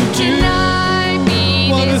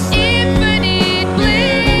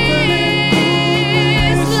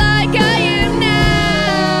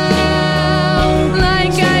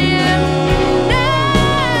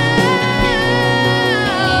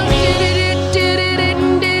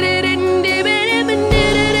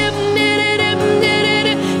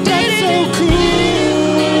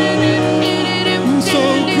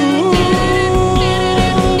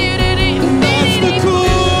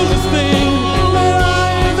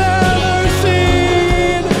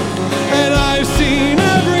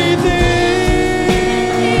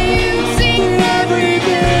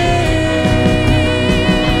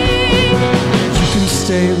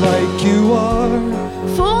 stay like you are.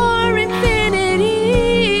 For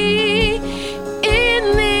infinity in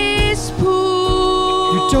this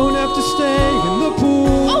pool. You don't have to stay in the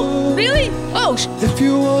pool. Oh, really? Oh, If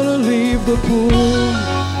you want to leave the pool,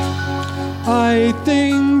 I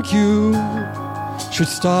think you should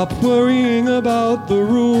stop worrying about the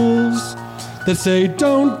rules that say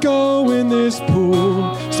don't go in this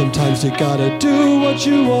pool. Sometimes you gotta do what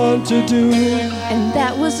you want to do. and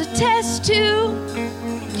that was a test too.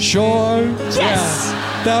 Sure. Yes.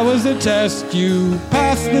 Yeah, that was a test. You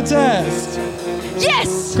passed the test.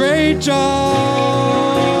 Yes. Great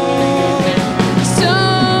job. So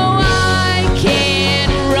I can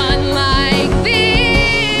run like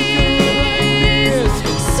this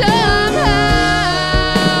somehow.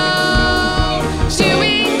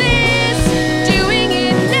 Doing this, doing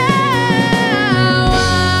it now.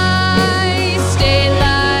 I stay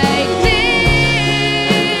like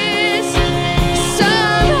this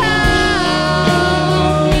somehow.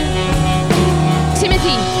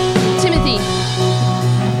 Timothy.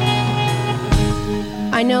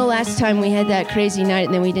 I know last time we had that crazy night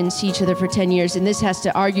and then we didn't see each other for 10 years, and this has to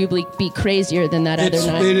arguably be crazier than that other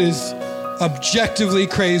night. It is objectively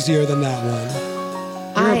crazier than that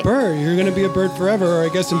one. You're a bird. You're going to be a bird forever, or I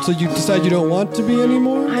guess until you decide you don't want to be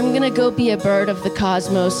anymore. I'm gonna go be a bird of the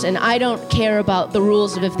cosmos, and I don't care about the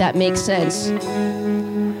rules of if that makes sense.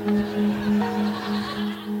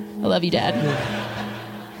 I love you, Dad.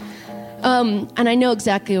 And I know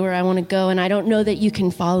exactly where I want to go, and I don't know that you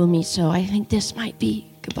can follow me, so I think this might be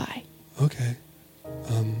goodbye. Okay.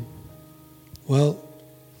 Well,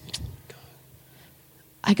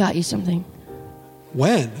 I got you something.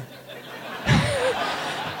 when?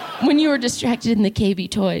 When you were distracted in the KB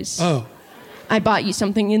Toys, Oh. I bought you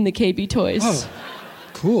something in the KB Toys. Oh.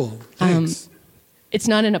 Cool. Thanks. It's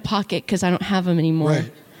not in a pocket because I don't have them anymore.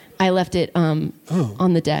 Right. I left it on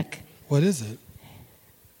the deck. What is it?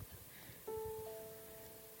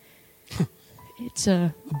 It's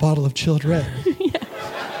a... A bottle of chilled red.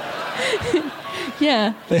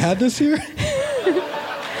 Yeah. They had this here?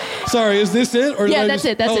 Sorry, is this it? Or Yeah, did I that's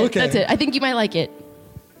just- it. That's Oh, it. okay. That's it. I think you might like it.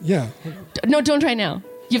 Yeah. No, don't try now.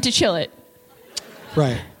 You have to chill it.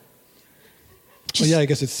 Right. Well, yeah, I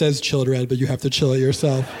guess it says chilled red, but you have to chill it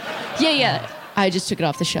yourself. Yeah. I just took it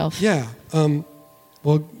off the shelf. Yeah.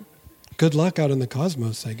 Well, good luck out in the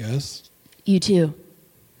cosmos, I guess. You too.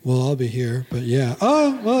 Well, I'll be here, but yeah.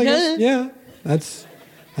 Oh, well, I guess, yeah. That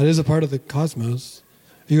is a part of the cosmos.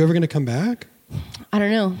 Are you ever going to come back? I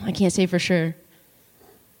don't know. I can't say for sure.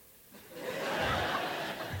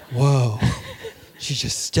 Whoa. She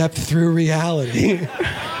just stepped through reality.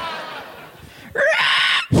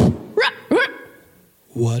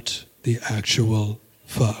 What the actual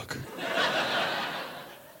fuck?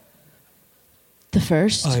 The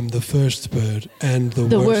first? I'm the first bird and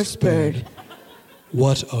the worst bird.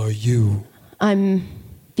 What are you? I'm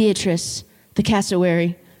Beatrice, the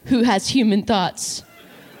cassowary, who has human thoughts.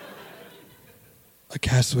 A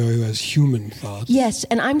cassowary who has human thoughts? Yes,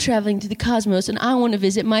 and I'm traveling to the cosmos, and I want to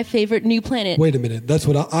visit my favorite new planet. Wait a minute. That's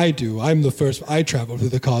what I do. I'm the first. I travel through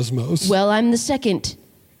the cosmos. Well, I'm the second.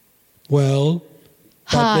 Well,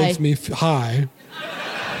 that Hi. makes me... Hi.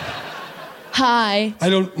 Hi. I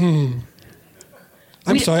don't...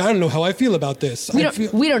 I'm sorry. I don't know how I feel about this.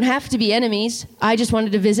 We don't have to be enemies. I just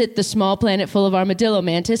wanted to visit the small planet full of armadillo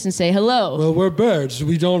mantis and say hello. Well, we're birds.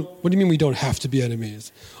 We don't... What do you mean we don't have to be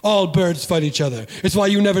enemies? All birds fight each other. It's why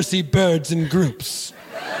you never see birds in groups.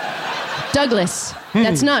 Douglas,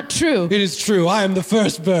 that's not true. It is true. I am the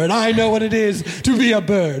first bird. I know what it is to be a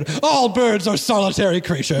bird. All birds are solitary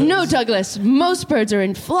creatures. No, Douglas. Most birds are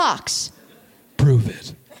in flocks. Prove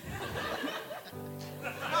it.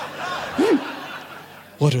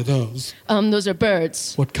 What are those? Those are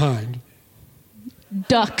birds. What kind?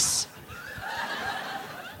 Ducks.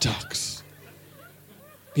 Ducks.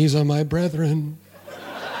 These are my brethren.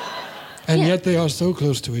 And yet they are so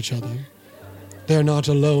close to each other. They're not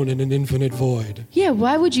alone in an infinite void. Yeah,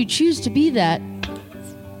 why would you choose to be that?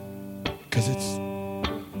 Because it's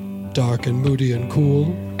dark and moody and cool.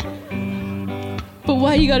 But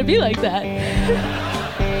why you gotta be like that?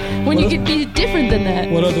 When you could be different than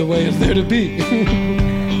that. What other way is there to be?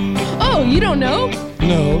 Oh, you don't know?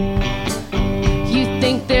 No. You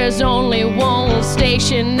think there's only one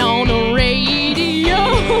station on the radio?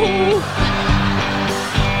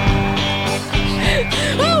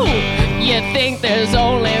 Oh, you think there's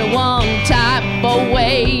only one type of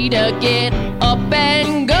way to get up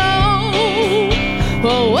and go?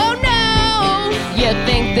 Oh no, you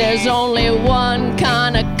think there's only one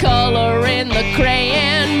kind of color in the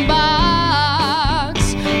crayon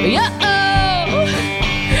box? Uh-oh,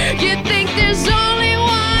 you think there's only one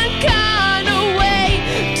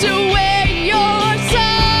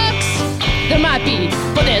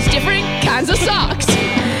kinds of socks.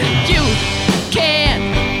 You can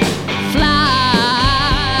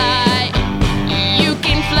fly. You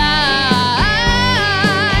can fly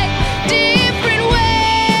different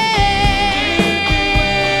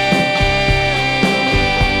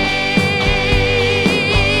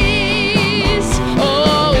ways.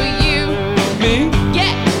 Oh, you, Me?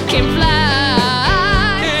 yeah, can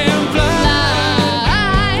fly. Can fly.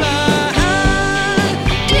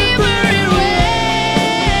 Different ways.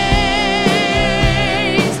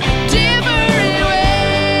 Different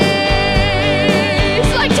ways.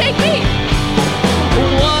 Like, take me.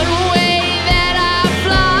 One way that I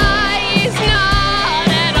fly is not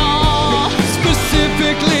at all.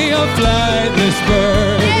 Specifically, I'll fly this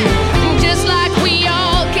bird. Just like we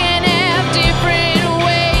all can have different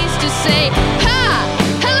ways to say hi,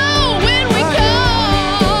 hello when we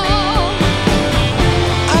call.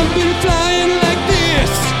 I've been flying like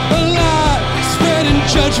this a lot, spreading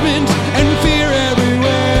judgment and fear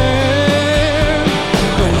everywhere.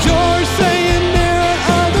 But you're saying there are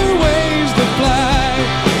other ways to fly,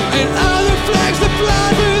 and other flags that fly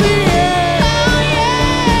through the air. Oh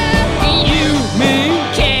yeah, you, Me,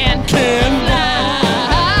 can can fly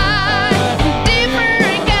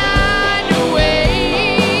different kind of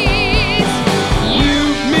ways. you,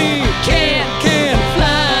 me, Can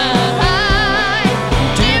fly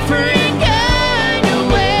different kind of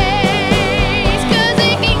ways. 'Cause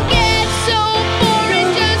it can get so boring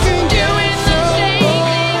just doing the same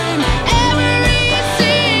thing every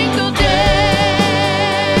single day.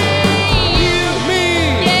 You, me,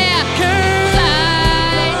 yeah, can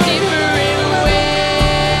fly different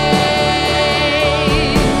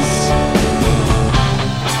ways.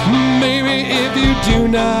 Maybe if you do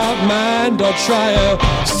not mind, I'll try a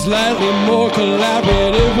slightly more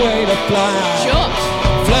collaborative way to fly. Sure.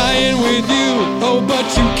 Flying with you, oh, but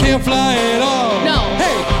you can't fly at all. No.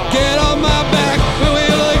 Hey, get on my back and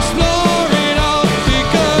we'll explore it all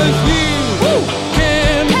because you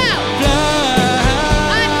can How? fly.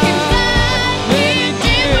 I can fly in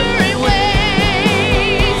different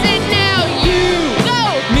ways, and now you go,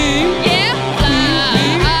 Me, yeah, fly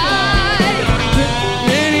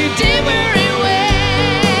any different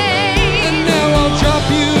ways. And now I'll drop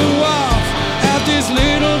you off at this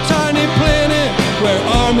little tiny planet where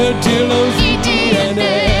armadillos eat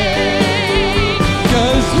DNA.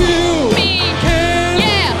 'Cause you Me, can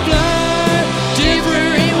yeah, fly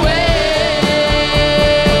different ways.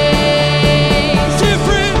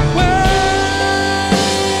 different ways.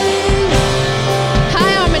 Hi,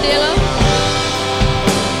 armadillo.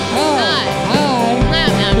 Hi. Nom,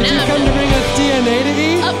 nom, Did you nom, come to nom. bring us DNA to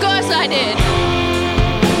eat? Of course I did.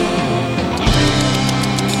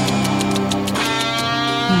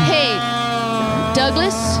 Hey,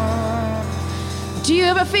 Douglas, do you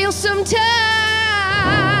ever feel sometimes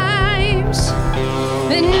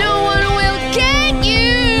that no one will get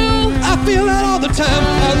you? I feel that all the time.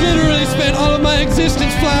 I literally spent all of my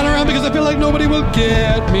existence flying around because I feel like nobody will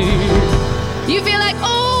get me. You feel like,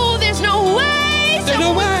 oh, there's no way. There's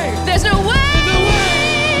no way. There's no way. There's no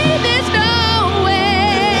way. There's no way.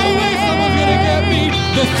 No way someone's gonna get me.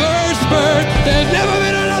 The first bird. There's never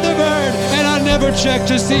been another bird, and I never checked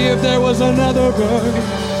to see if there was another bird.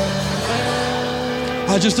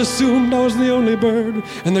 I just assumed I was the only bird,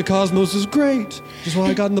 and the cosmos is great. Just why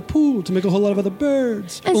I got in the pool to make a whole lot of other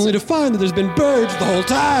birds, And only so- to find that there's been birds the whole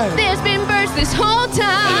time. There's been birds this whole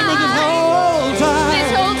time. This whole time.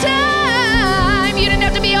 This whole time, you didn't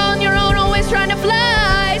have to be on your own, always trying to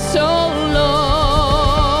fly solo.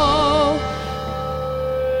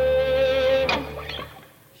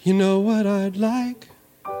 You know what I'd like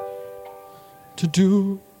to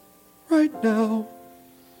do right now?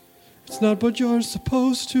 It's not what you're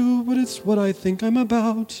supposed to, but it's what I think I'm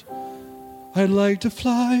about. I'd like to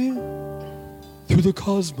fly through the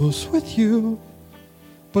cosmos with you,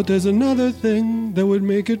 but there's another thing that would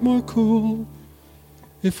make it more cool.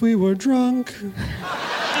 If we were drunk,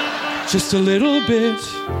 just a little bit.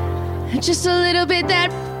 Just a little bit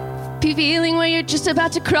that feeling where you're just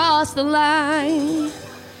about to cross the line.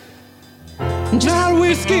 Not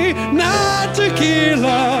whiskey, not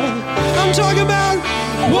tequila. I'm talking about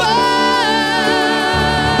Whoa!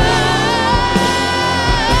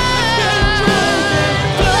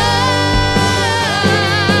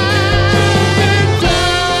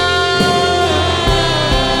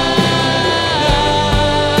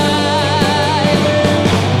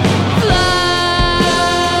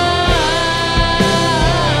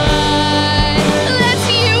 Let's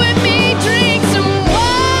you and me drink some wine.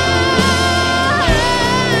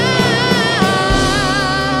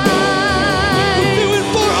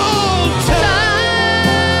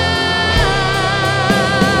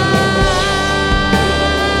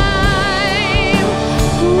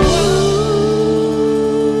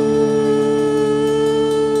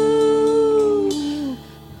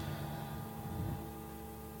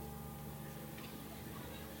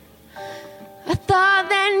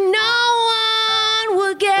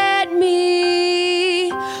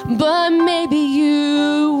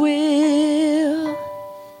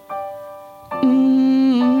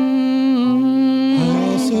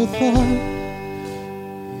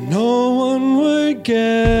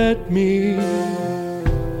 let me,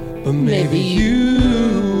 but maybe you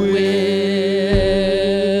will.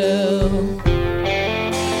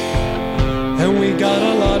 And we got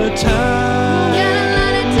a lot of time.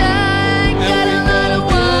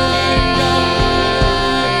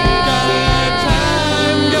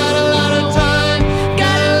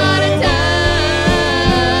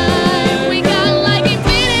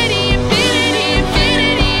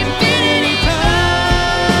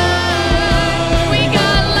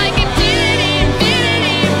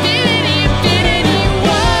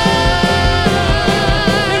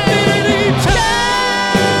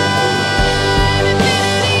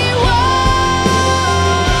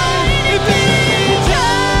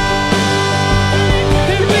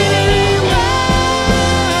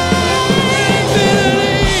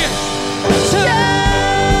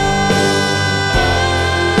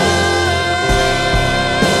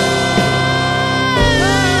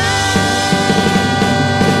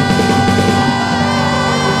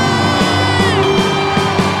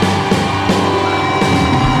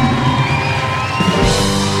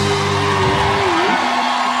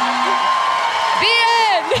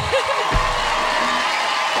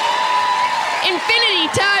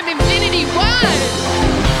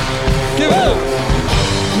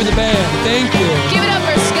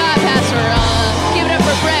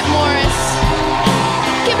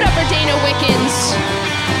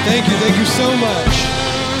 Thank you so much.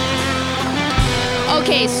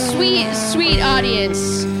 Okay, sweet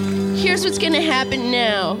audience. Here's what's gonna happen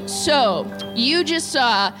now. So, you just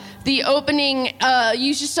saw the opening,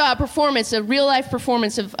 you just saw a performance, a real life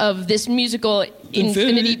performance of this musical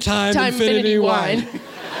Infinity Time, Infinity Wine.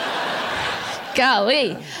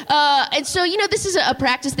 Golly. And so, this is a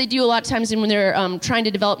practice they do a lot of times when they're trying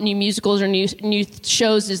to develop new musicals or new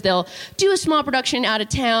shows, is they'll do a small production out of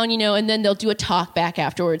town, and then they'll do a talk back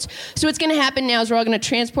afterwards. So what's going to happen now is we're all going to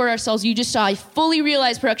transport ourselves. You just saw a fully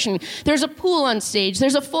realized production. There's a pool on stage.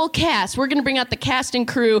 There's a full cast. We're going to bring out the cast and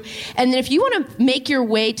crew. And then if you want to make your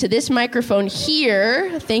way to this microphone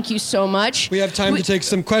here, thank you so much. We have time to take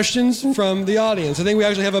some questions from the audience. I think we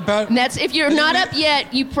actually have about... And that's, if you're not up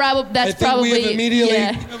yet, we immediately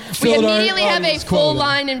we immediately have a full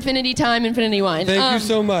line Infinity Time, Infinity Wine. Thank you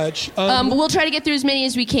so much. But we'll try to get through as many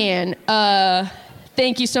as we can.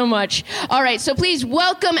 Thank you so much. All right, so please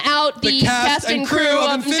welcome out the cast and crew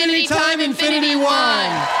of Infinity Time, Infinity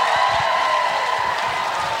Wine.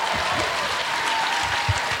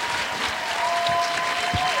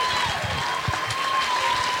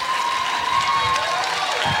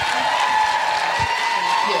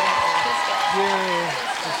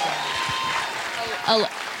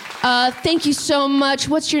 Thank you so much.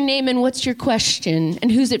 What's your name and what's your question?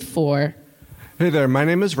 And who's it for? Hey there, my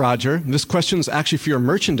name is Roger. This question is actually for your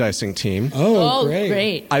merchandising team. Oh,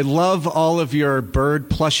 great. I love all of your bird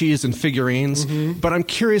plushies and figurines, but I'm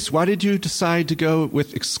curious, why did you decide to go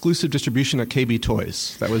with exclusive distribution at KB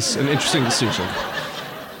Toys? That was an interesting decision.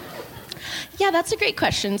 Yeah, that's a great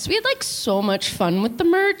question. So we had so much fun with the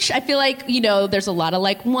merch. I feel like, there's a lot of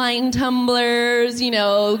wine tumblers,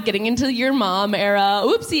 getting into your mom era.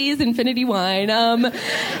 Oopsies, Infinity Wine.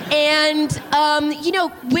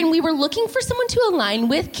 When we were looking for someone to align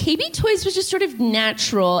with, KB Toys was just sort of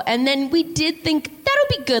natural. And then we did think,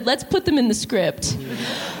 that'll be good. Let's put them in the script.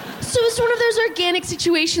 So it's one of those organic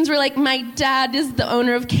situations where, my dad is the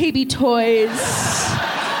owner of KB Toys.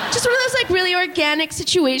 Just one of those really organic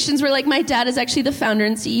situations where my dad is actually the founder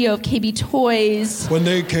and CEO of KB Toys. When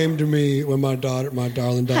they came to me, when my darling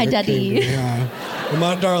daughter Hi, Daddy. came to me, when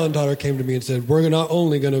my darling daughter came to me and said, we're not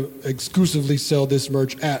only going to exclusively sell this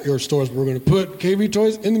merch at your stores, but we're going to put KB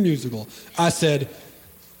Toys in the musical. I said,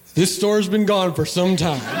 this store's been gone for some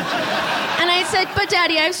time. And I said, but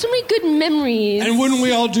Daddy, I have so many good memories. And wouldn't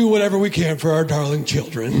we all do whatever we can for our darling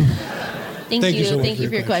children? Thank you. So much Thank you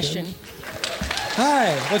for your question.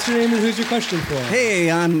 Hi, what's your name and who's your question for?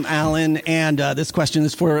 Hey, I'm Alan, and this question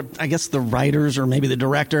is for, I guess, the writers or maybe the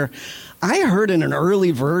director. I heard in an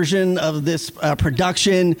early version of this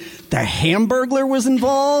production, the Hamburglar was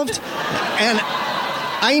involved, and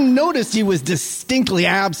I noticed he was distinctly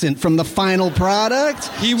absent from the final product.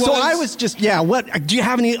 He was. So I was just, what, do you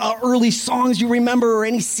have any early songs you remember or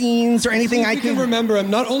any scenes or anything I can remember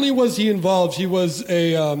him? Not only was he involved, he was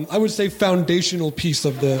a, I would say, foundational piece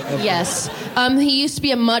of the... Yes. He used to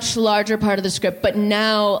be a much larger part of the script, but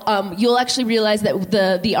now you'll actually realize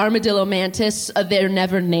that the Armadillo Mantis, they're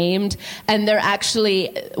never named, and they're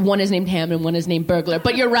actually, one is named Ham and one is named Burglar.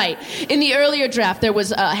 But you're right. In the earlier draft, there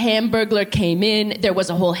was a Hamburglar came in, there was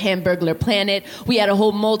a whole Hamburglar planet. We had a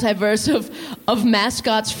whole multiverse of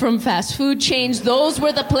mascots from fast food chains. Those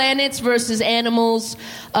were the planets versus animals.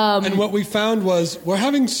 And what we found was we're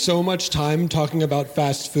having so much time talking about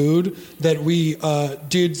fast food that we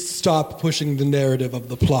did stop pushing the narrative of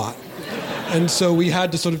the plot. And so we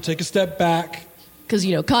had to sort of take a step back. Because,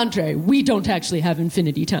 contrary, we don't actually have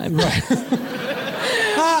infinity time. Right.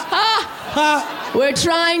 We're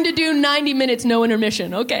trying to do 90 minutes, no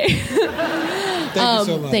intermission, okay? Thank you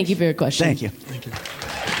so much. Thank you for your question. Thank you.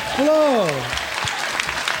 Hello.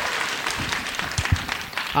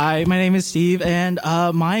 Hi, my name is Steve, and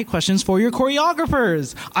my question's for your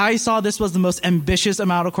choreographers. I saw this was the most ambitious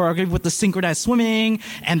amount of choreography with the synchronized swimming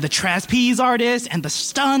and the trapeze artist and the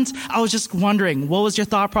stunts. I was just wondering, what was your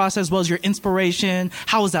thought process? What was your inspiration?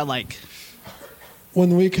 How was that like?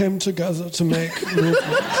 When we came together to make movements,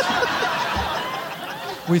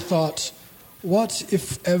 we thought, what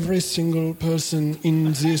if every single person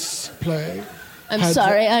in this play I'm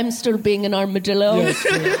sorry, I'm still being an armadillo. Yes,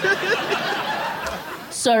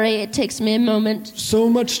 Sorry, it takes me a moment. so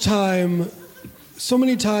many times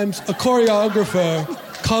a choreographer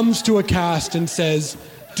comes to a cast and says,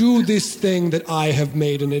 do this thing that I have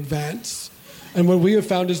made in advance. And what we have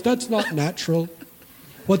found is that's not natural.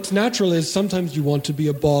 What's natural is sometimes you want to be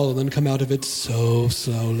a ball and then come out of it so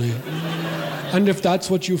slowly. And if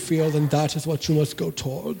that's what you feel, then that is what you must go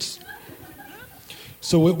towards.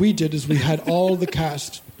 So what we did is we had all the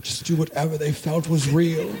cast just do whatever they felt was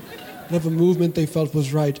real, whatever movement they felt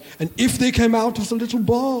was right. And if they came out as a little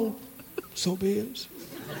ball, so be it.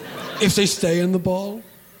 If they stay in the ball,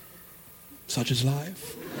 such is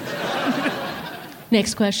life.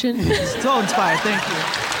 Next question. So inspired, thank you.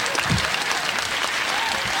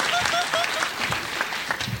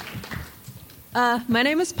 My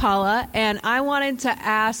name is Paula, and I wanted to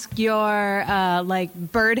ask your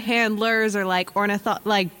bird handlers or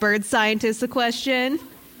bird scientists a question.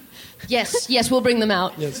 Yes, we'll bring them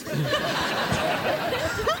out. Yes.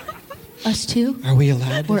 Us too? Are we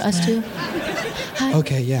allowed? Or us too? Hi.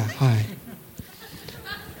 Okay, yeah, hi.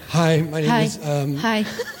 Hi, my name is... Hi.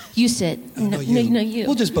 You sit. No, you.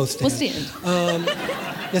 We'll just both stand. We'll stand.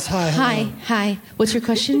 Yes, hi. Hello. Hi. What's your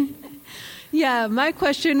question? Yeah, my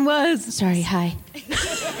question was... Sorry, hi.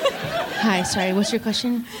 Hi, sorry, what's your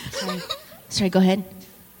question? Sorry, go ahead.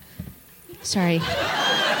 Sorry.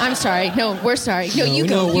 I'm sorry. No, we're sorry. No, you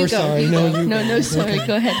go. No, we're sorry. You no, go. you No, go. no, sorry. Okay.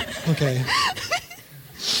 Go ahead. Okay.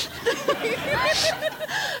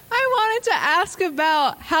 I wanted to ask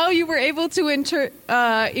about how you were able to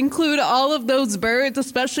include all of those birds,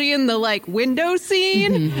 especially in the window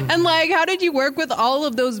scene, and how did you work with all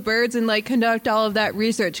of those birds and conduct all of that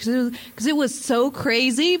research? Because it was so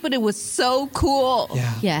crazy, but it was so cool.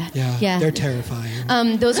 Yeah. They're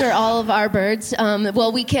terrifying. Those are all of our birds.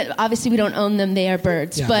 Well, we can't. Obviously, we don't own them. They are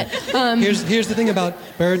birds. Yeah. But here's the thing about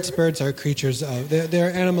birds. Birds are creatures.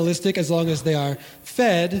 They're animalistic as long as they are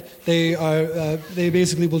fed. They are. They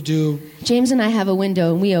basically will do. James and I have a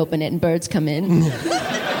window, and we open it, and birds come in.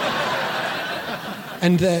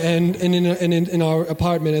 And in our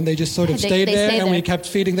apartment, and they just sort of stayed they there, stay and there. we kept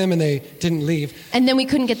feeding them, and they didn't leave. And then we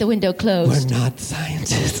couldn't get the window closed. We're not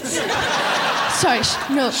scientists. Sorry,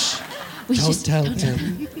 no. We Don't tell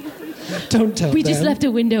them. Don't tell them. We just left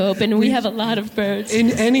a window open, and we have a lot of birds.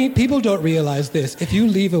 People don't realize this. If you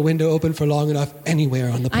leave a window open for long enough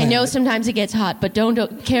anywhere on the planet, I know sometimes it gets hot, but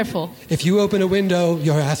careful. If you open a window,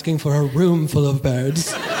 you're asking for a room full of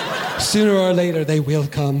birds. Sooner or later, they will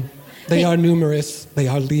come. They are numerous. They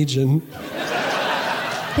are legion.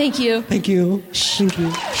 Thank you. Thank you. Thank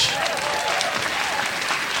you.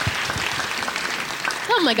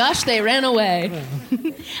 Oh my gosh, they ran away.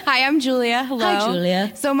 Hi, I'm Julia. Hello. Hi,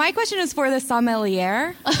 Julia. So my question is for the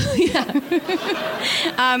sommelier. Yeah.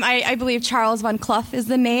 I believe Charles von Clough is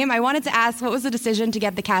the name. I wanted to ask, what was the decision to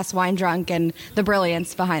get the cast wine drunk and the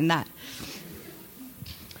brilliance behind that?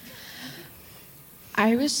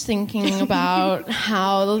 I was thinking about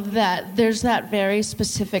how there's that very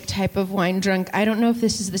specific type of wine drunk. I don't know if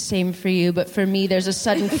this is the same for you, but for me, there's a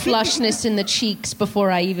sudden flushness in the cheeks before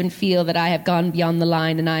I even feel that I have gone beyond the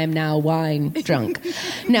line and I am now wine drunk.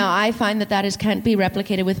 Now, I find that can't be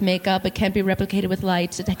replicated with makeup. It can't be replicated with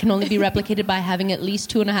lights. It can only be replicated by having at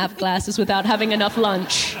least 2.5 glasses without having enough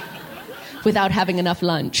lunch.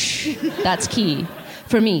 That's key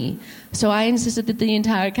for me. So I insisted that the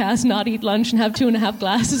entire cast not eat lunch and have 2.5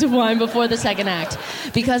 glasses of wine before the second act,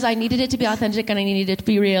 because I needed it to be authentic and I needed it to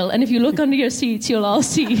be real. And if you look under your seats, you'll all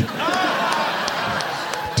see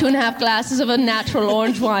 2.5 glasses of a natural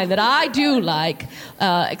orange wine that I do like,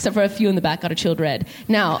 except for a few in the back got a chilled red.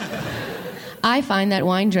 Now, I find that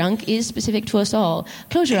wine drunk is specific to us all.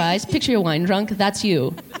 Close your eyes, picture your wine drunk, that's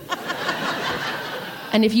you.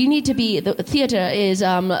 And if you need to be, the theater is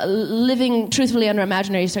living truthfully under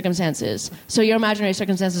imaginary circumstances. So your imaginary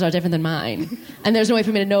circumstances are different than mine. And there's no way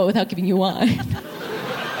for me to know it without giving you wine.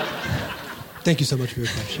 Thank you so much for your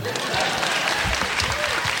question.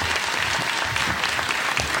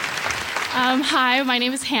 Hi, my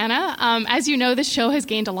name is Hannah. As you know, this show has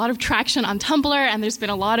gained a lot of traction on Tumblr, and there's been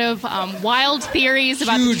a lot of wild theories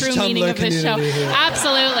about the true meaning of this show. Here.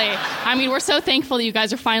 Absolutely. I mean, we're so thankful that you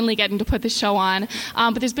guys are finally getting to put this show on.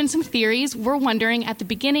 But there's been some theories. We're wondering, at the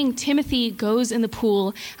beginning, Timothy goes in the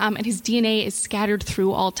pool, and his DNA is scattered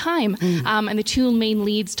through all time. And the two main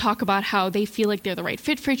leads talk about how they feel like they're the right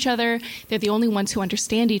fit for each other. They're the only ones who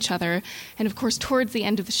understand each other. And, of course, towards the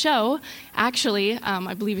end of the show, actually,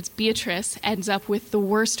 I believe it's Beatrice, ends up with the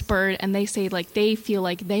worst bird, and they say like they feel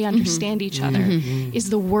like they understand each other. Is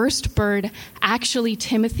the worst bird actually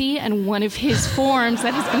Timothy and one of his forms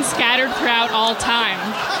that has been scattered throughout all time?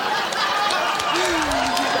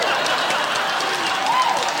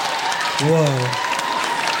 Whoa.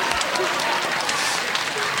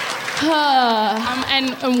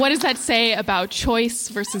 And what does that say about choice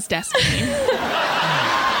versus destiny?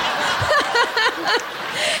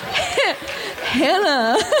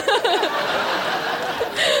 Hannah.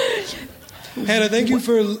 Hannah, thank you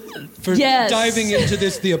for Yes. diving into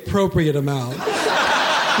this the appropriate amount.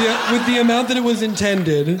 With the amount that it was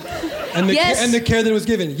intended and the care that it was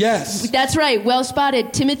given. Yes. That's right. Well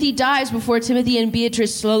spotted. Timothy dies before Timothy and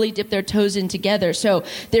Beatrice slowly dip their toes in together. So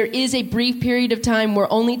there is a brief period of time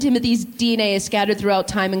where only Timothy's DNA is scattered throughout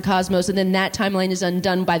time and cosmos, and then that timeline is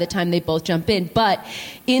undone by the time they both jump in. But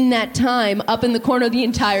in that time, up in the corner the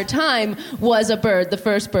entire time, was a bird, the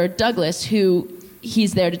first bird, Douglas, who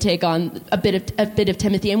he's there to take on a bit of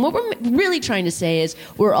Timothy. And what we're really trying to say is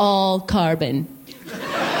we're all carbon.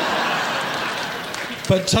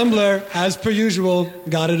 But Tumblr, as per usual,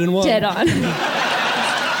 got it in one. Dead on.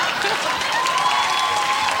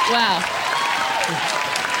 Wow.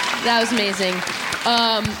 That was amazing.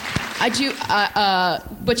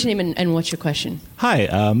 What's your name and what's your question?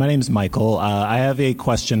 Hi, my name's Michael. I have a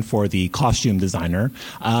question for the costume designer.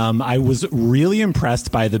 I was really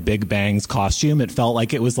impressed by the Big Bang's costume. It felt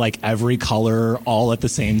like it was like every color all at the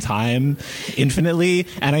same time, infinitely.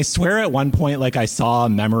 And I swear at one point, like I saw a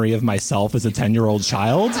memory of myself as a 10-year-old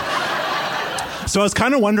child. So I was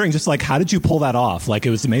kind of wondering, just like, how did you pull that off? Like, it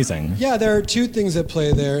was amazing. Yeah, there are two things at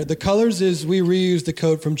play there. The colors is we reused the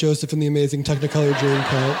coat from Joseph and the Amazing Technicolor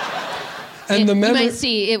Dreamcoat. And you might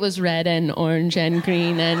see it was red and orange and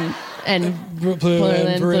green and blue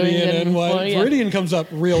and Viridian and white. Yeah. Viridian comes up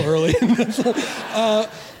real early.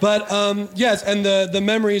 Yes, and the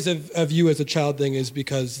memories of you as a child thing is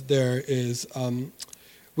because there is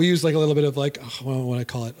we use like a little bit of like what do I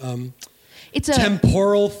call it? It's a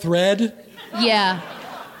temporal thread. Yeah.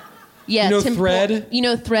 Yeah. You know thread. You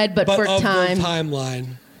know thread, but for of time. The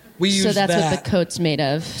timeline. We use so that's that. what the coat's made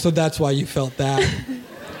of. So that's why you felt that.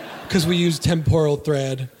 Because we used temporal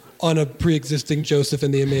thread on a pre-existing Joseph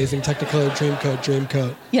and the Amazing Technicolor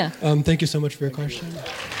Dreamcoat. Yeah. Thank you so much for your question.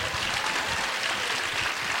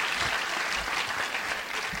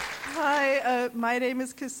 Hi, my name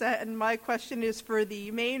is Cassette, and my question is for the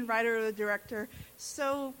main writer or the director.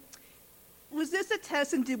 So, was this a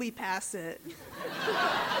test and did we pass it?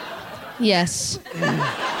 Yes.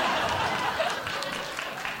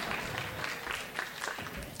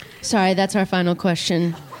 Sorry, that's our final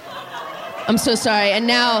question. I'm so sorry. And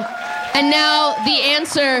now the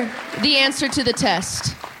answer to the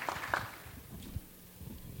test.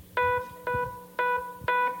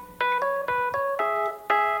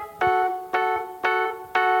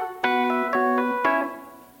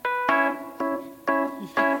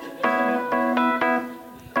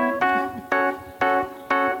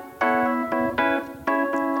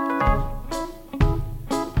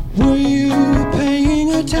 Were you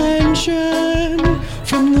paying attention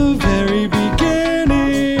from the very beginning?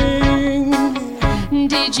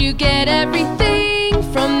 Did you get everything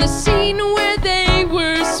from the scene where they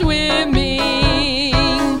were swimming?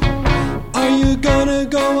 Are you gonna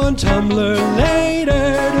go on Tumblr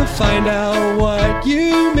later to find out what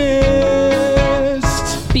you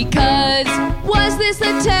missed? Because was this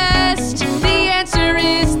a test? The answer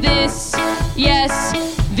is this. Yes,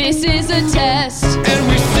 this is a test. And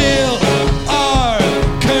we still are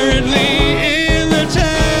currently in the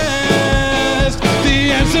test.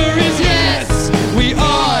 The answer is yes, we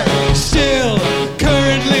are still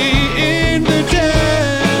currently in the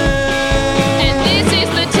test. And this is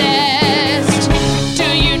the test. Do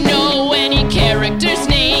you know any characters'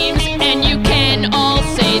 names? And you can all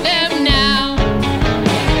say them now.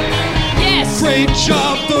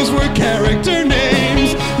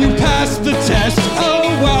 test. Oh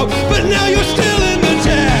wow, but now you're still in the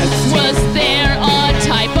test. Was there a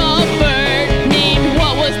type of bird named?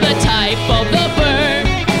 What was the type of the bird?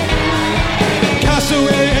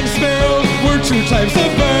 Cassowary and sparrow were two types of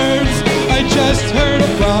birds. I just heard a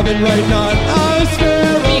robin, right, not a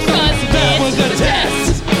sparrow. Because that was the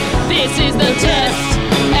test. This is the test,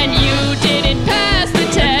 and you didn't pass the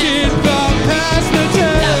test. Did not pass the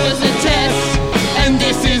test. That was the test, and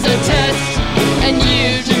this is a test, and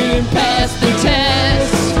you didn't pass the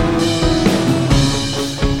test.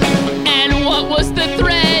 And what was the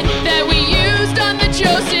thread that we used on the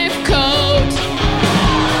Joseph coat?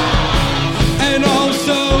 And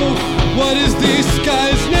also, what is this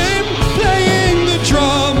guy's name playing the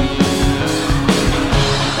drum?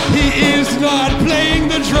 He is not playing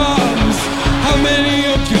the drums. How many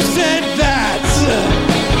of you said that?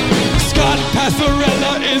 Scott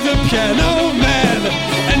Passarella is a piano man,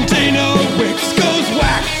 and Dana Wicks goes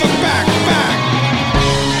whack for back, back.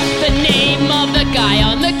 The name of the guy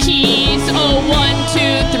on the keys. Oh, 1,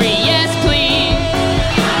 2, 3, yes, please.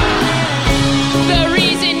 The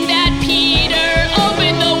reason that Peter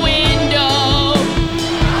opened the window.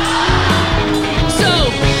 So,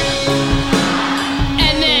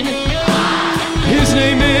 and then His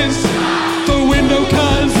name is the window,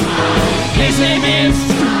 cuz. his name is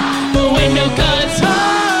the window cuz.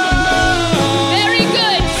 Very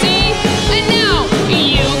good, see? And now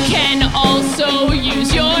you can also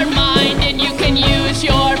use your mind, and you can use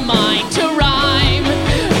your mind to rhyme.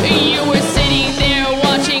 You were sitting there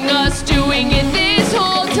watching us doing it this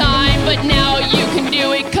whole time, but now you can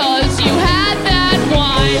do it cause you had that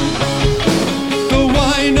wine. The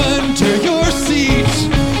wine under your seat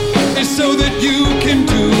is so that you can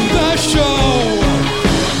do the show.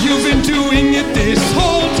 You've been doing it this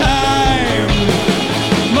whole time.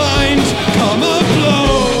 Mind come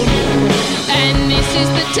blown. And this is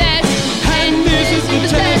the test. And this is the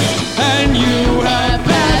test. And you have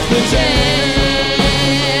passed the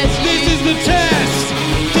test. This is the test.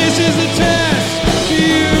 This is the test.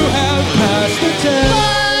 You have passed the test.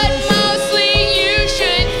 But mostly you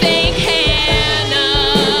should thank Hannah.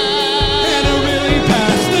 Hannah really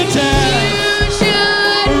passed the test. You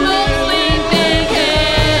should mostly thank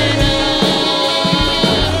Hannah.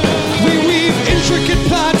 We weave intricate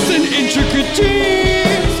plots and intricate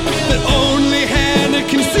teams that only Hannah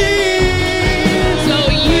can see. So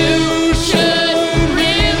you should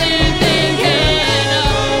really thank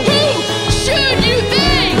Hannah. Who should you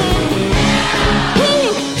thank? Who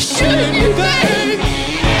should you thank?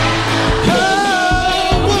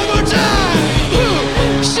 Oh, one more time. Who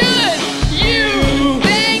should you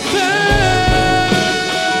thank?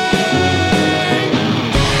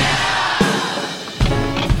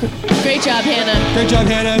 Great job, Hannah. Great job,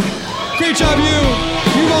 Hannah. Great job, you.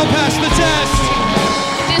 You've all passed the test.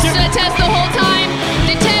 This is a test the whole time.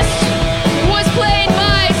 The test was played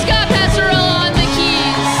by Scott Passarella on the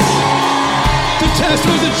keys. The test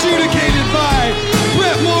was adjudicated by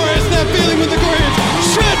Brett Morris. That feeling with the chorus.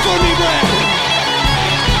 Shred for me, Brett.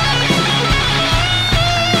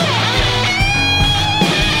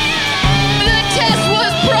 The test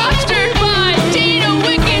was proctored by Dana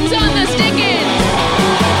Wickens on the stick-ins.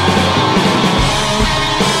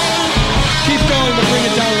 Keep going, but bring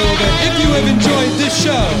it down a little bit. If you have enjoyed this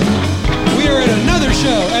show, we are at another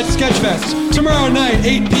show at Sketchfest tomorrow night,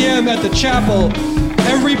 8 p.m. at the Chapel.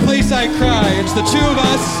 Every Place I Cry. It's the two of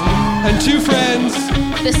us and two friends.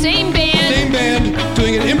 The same band. Same band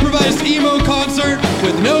doing an improvised emo concert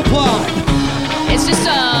with no plot. It's just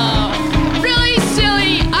a really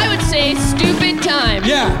silly, I would say, stupid time.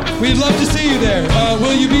 Yeah, we'd love to see you there.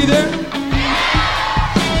 Will you be there?